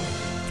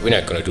 We're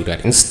not gonna do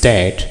that.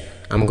 Instead,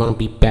 I'm gonna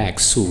be back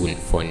soon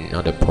for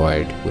another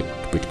part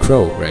with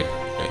Crow, right?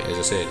 As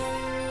I said.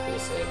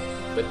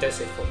 But that's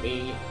it for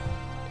me.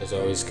 As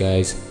always,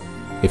 guys,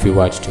 if you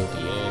watch till the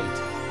end,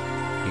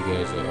 you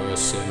guys are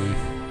awesome.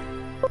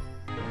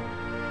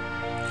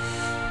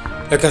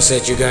 Like I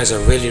said, you guys are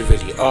really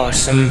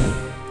awesome.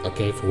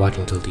 Okay, for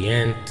watching till the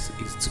end.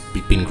 It's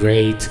been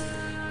great.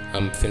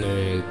 I'm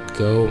finna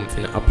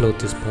upload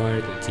this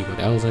part and see what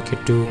else I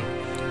could do.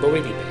 But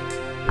we'll be back.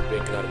 We'll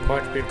make another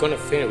part. We're gonna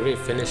really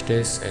finish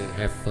this and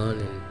have fun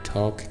and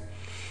talk.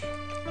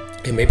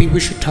 And maybe we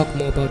should talk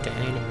more about the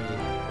anime.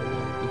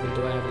 Even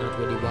though I have not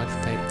really watched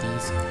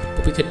 5Ds,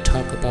 but we could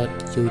talk about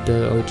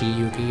the OG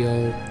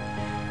Yu-Gi-Oh!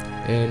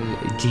 And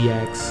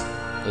GX,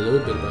 a little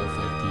bit about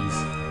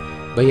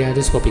 5Ds. But yeah,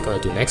 this is what we're gonna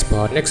do next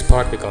part. Next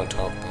part we're gonna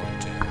talk about like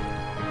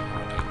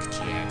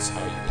GX, how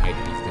you like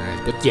these guys.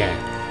 But yeah,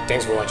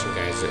 thanks for watching,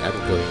 guys. I'm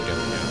going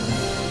down now.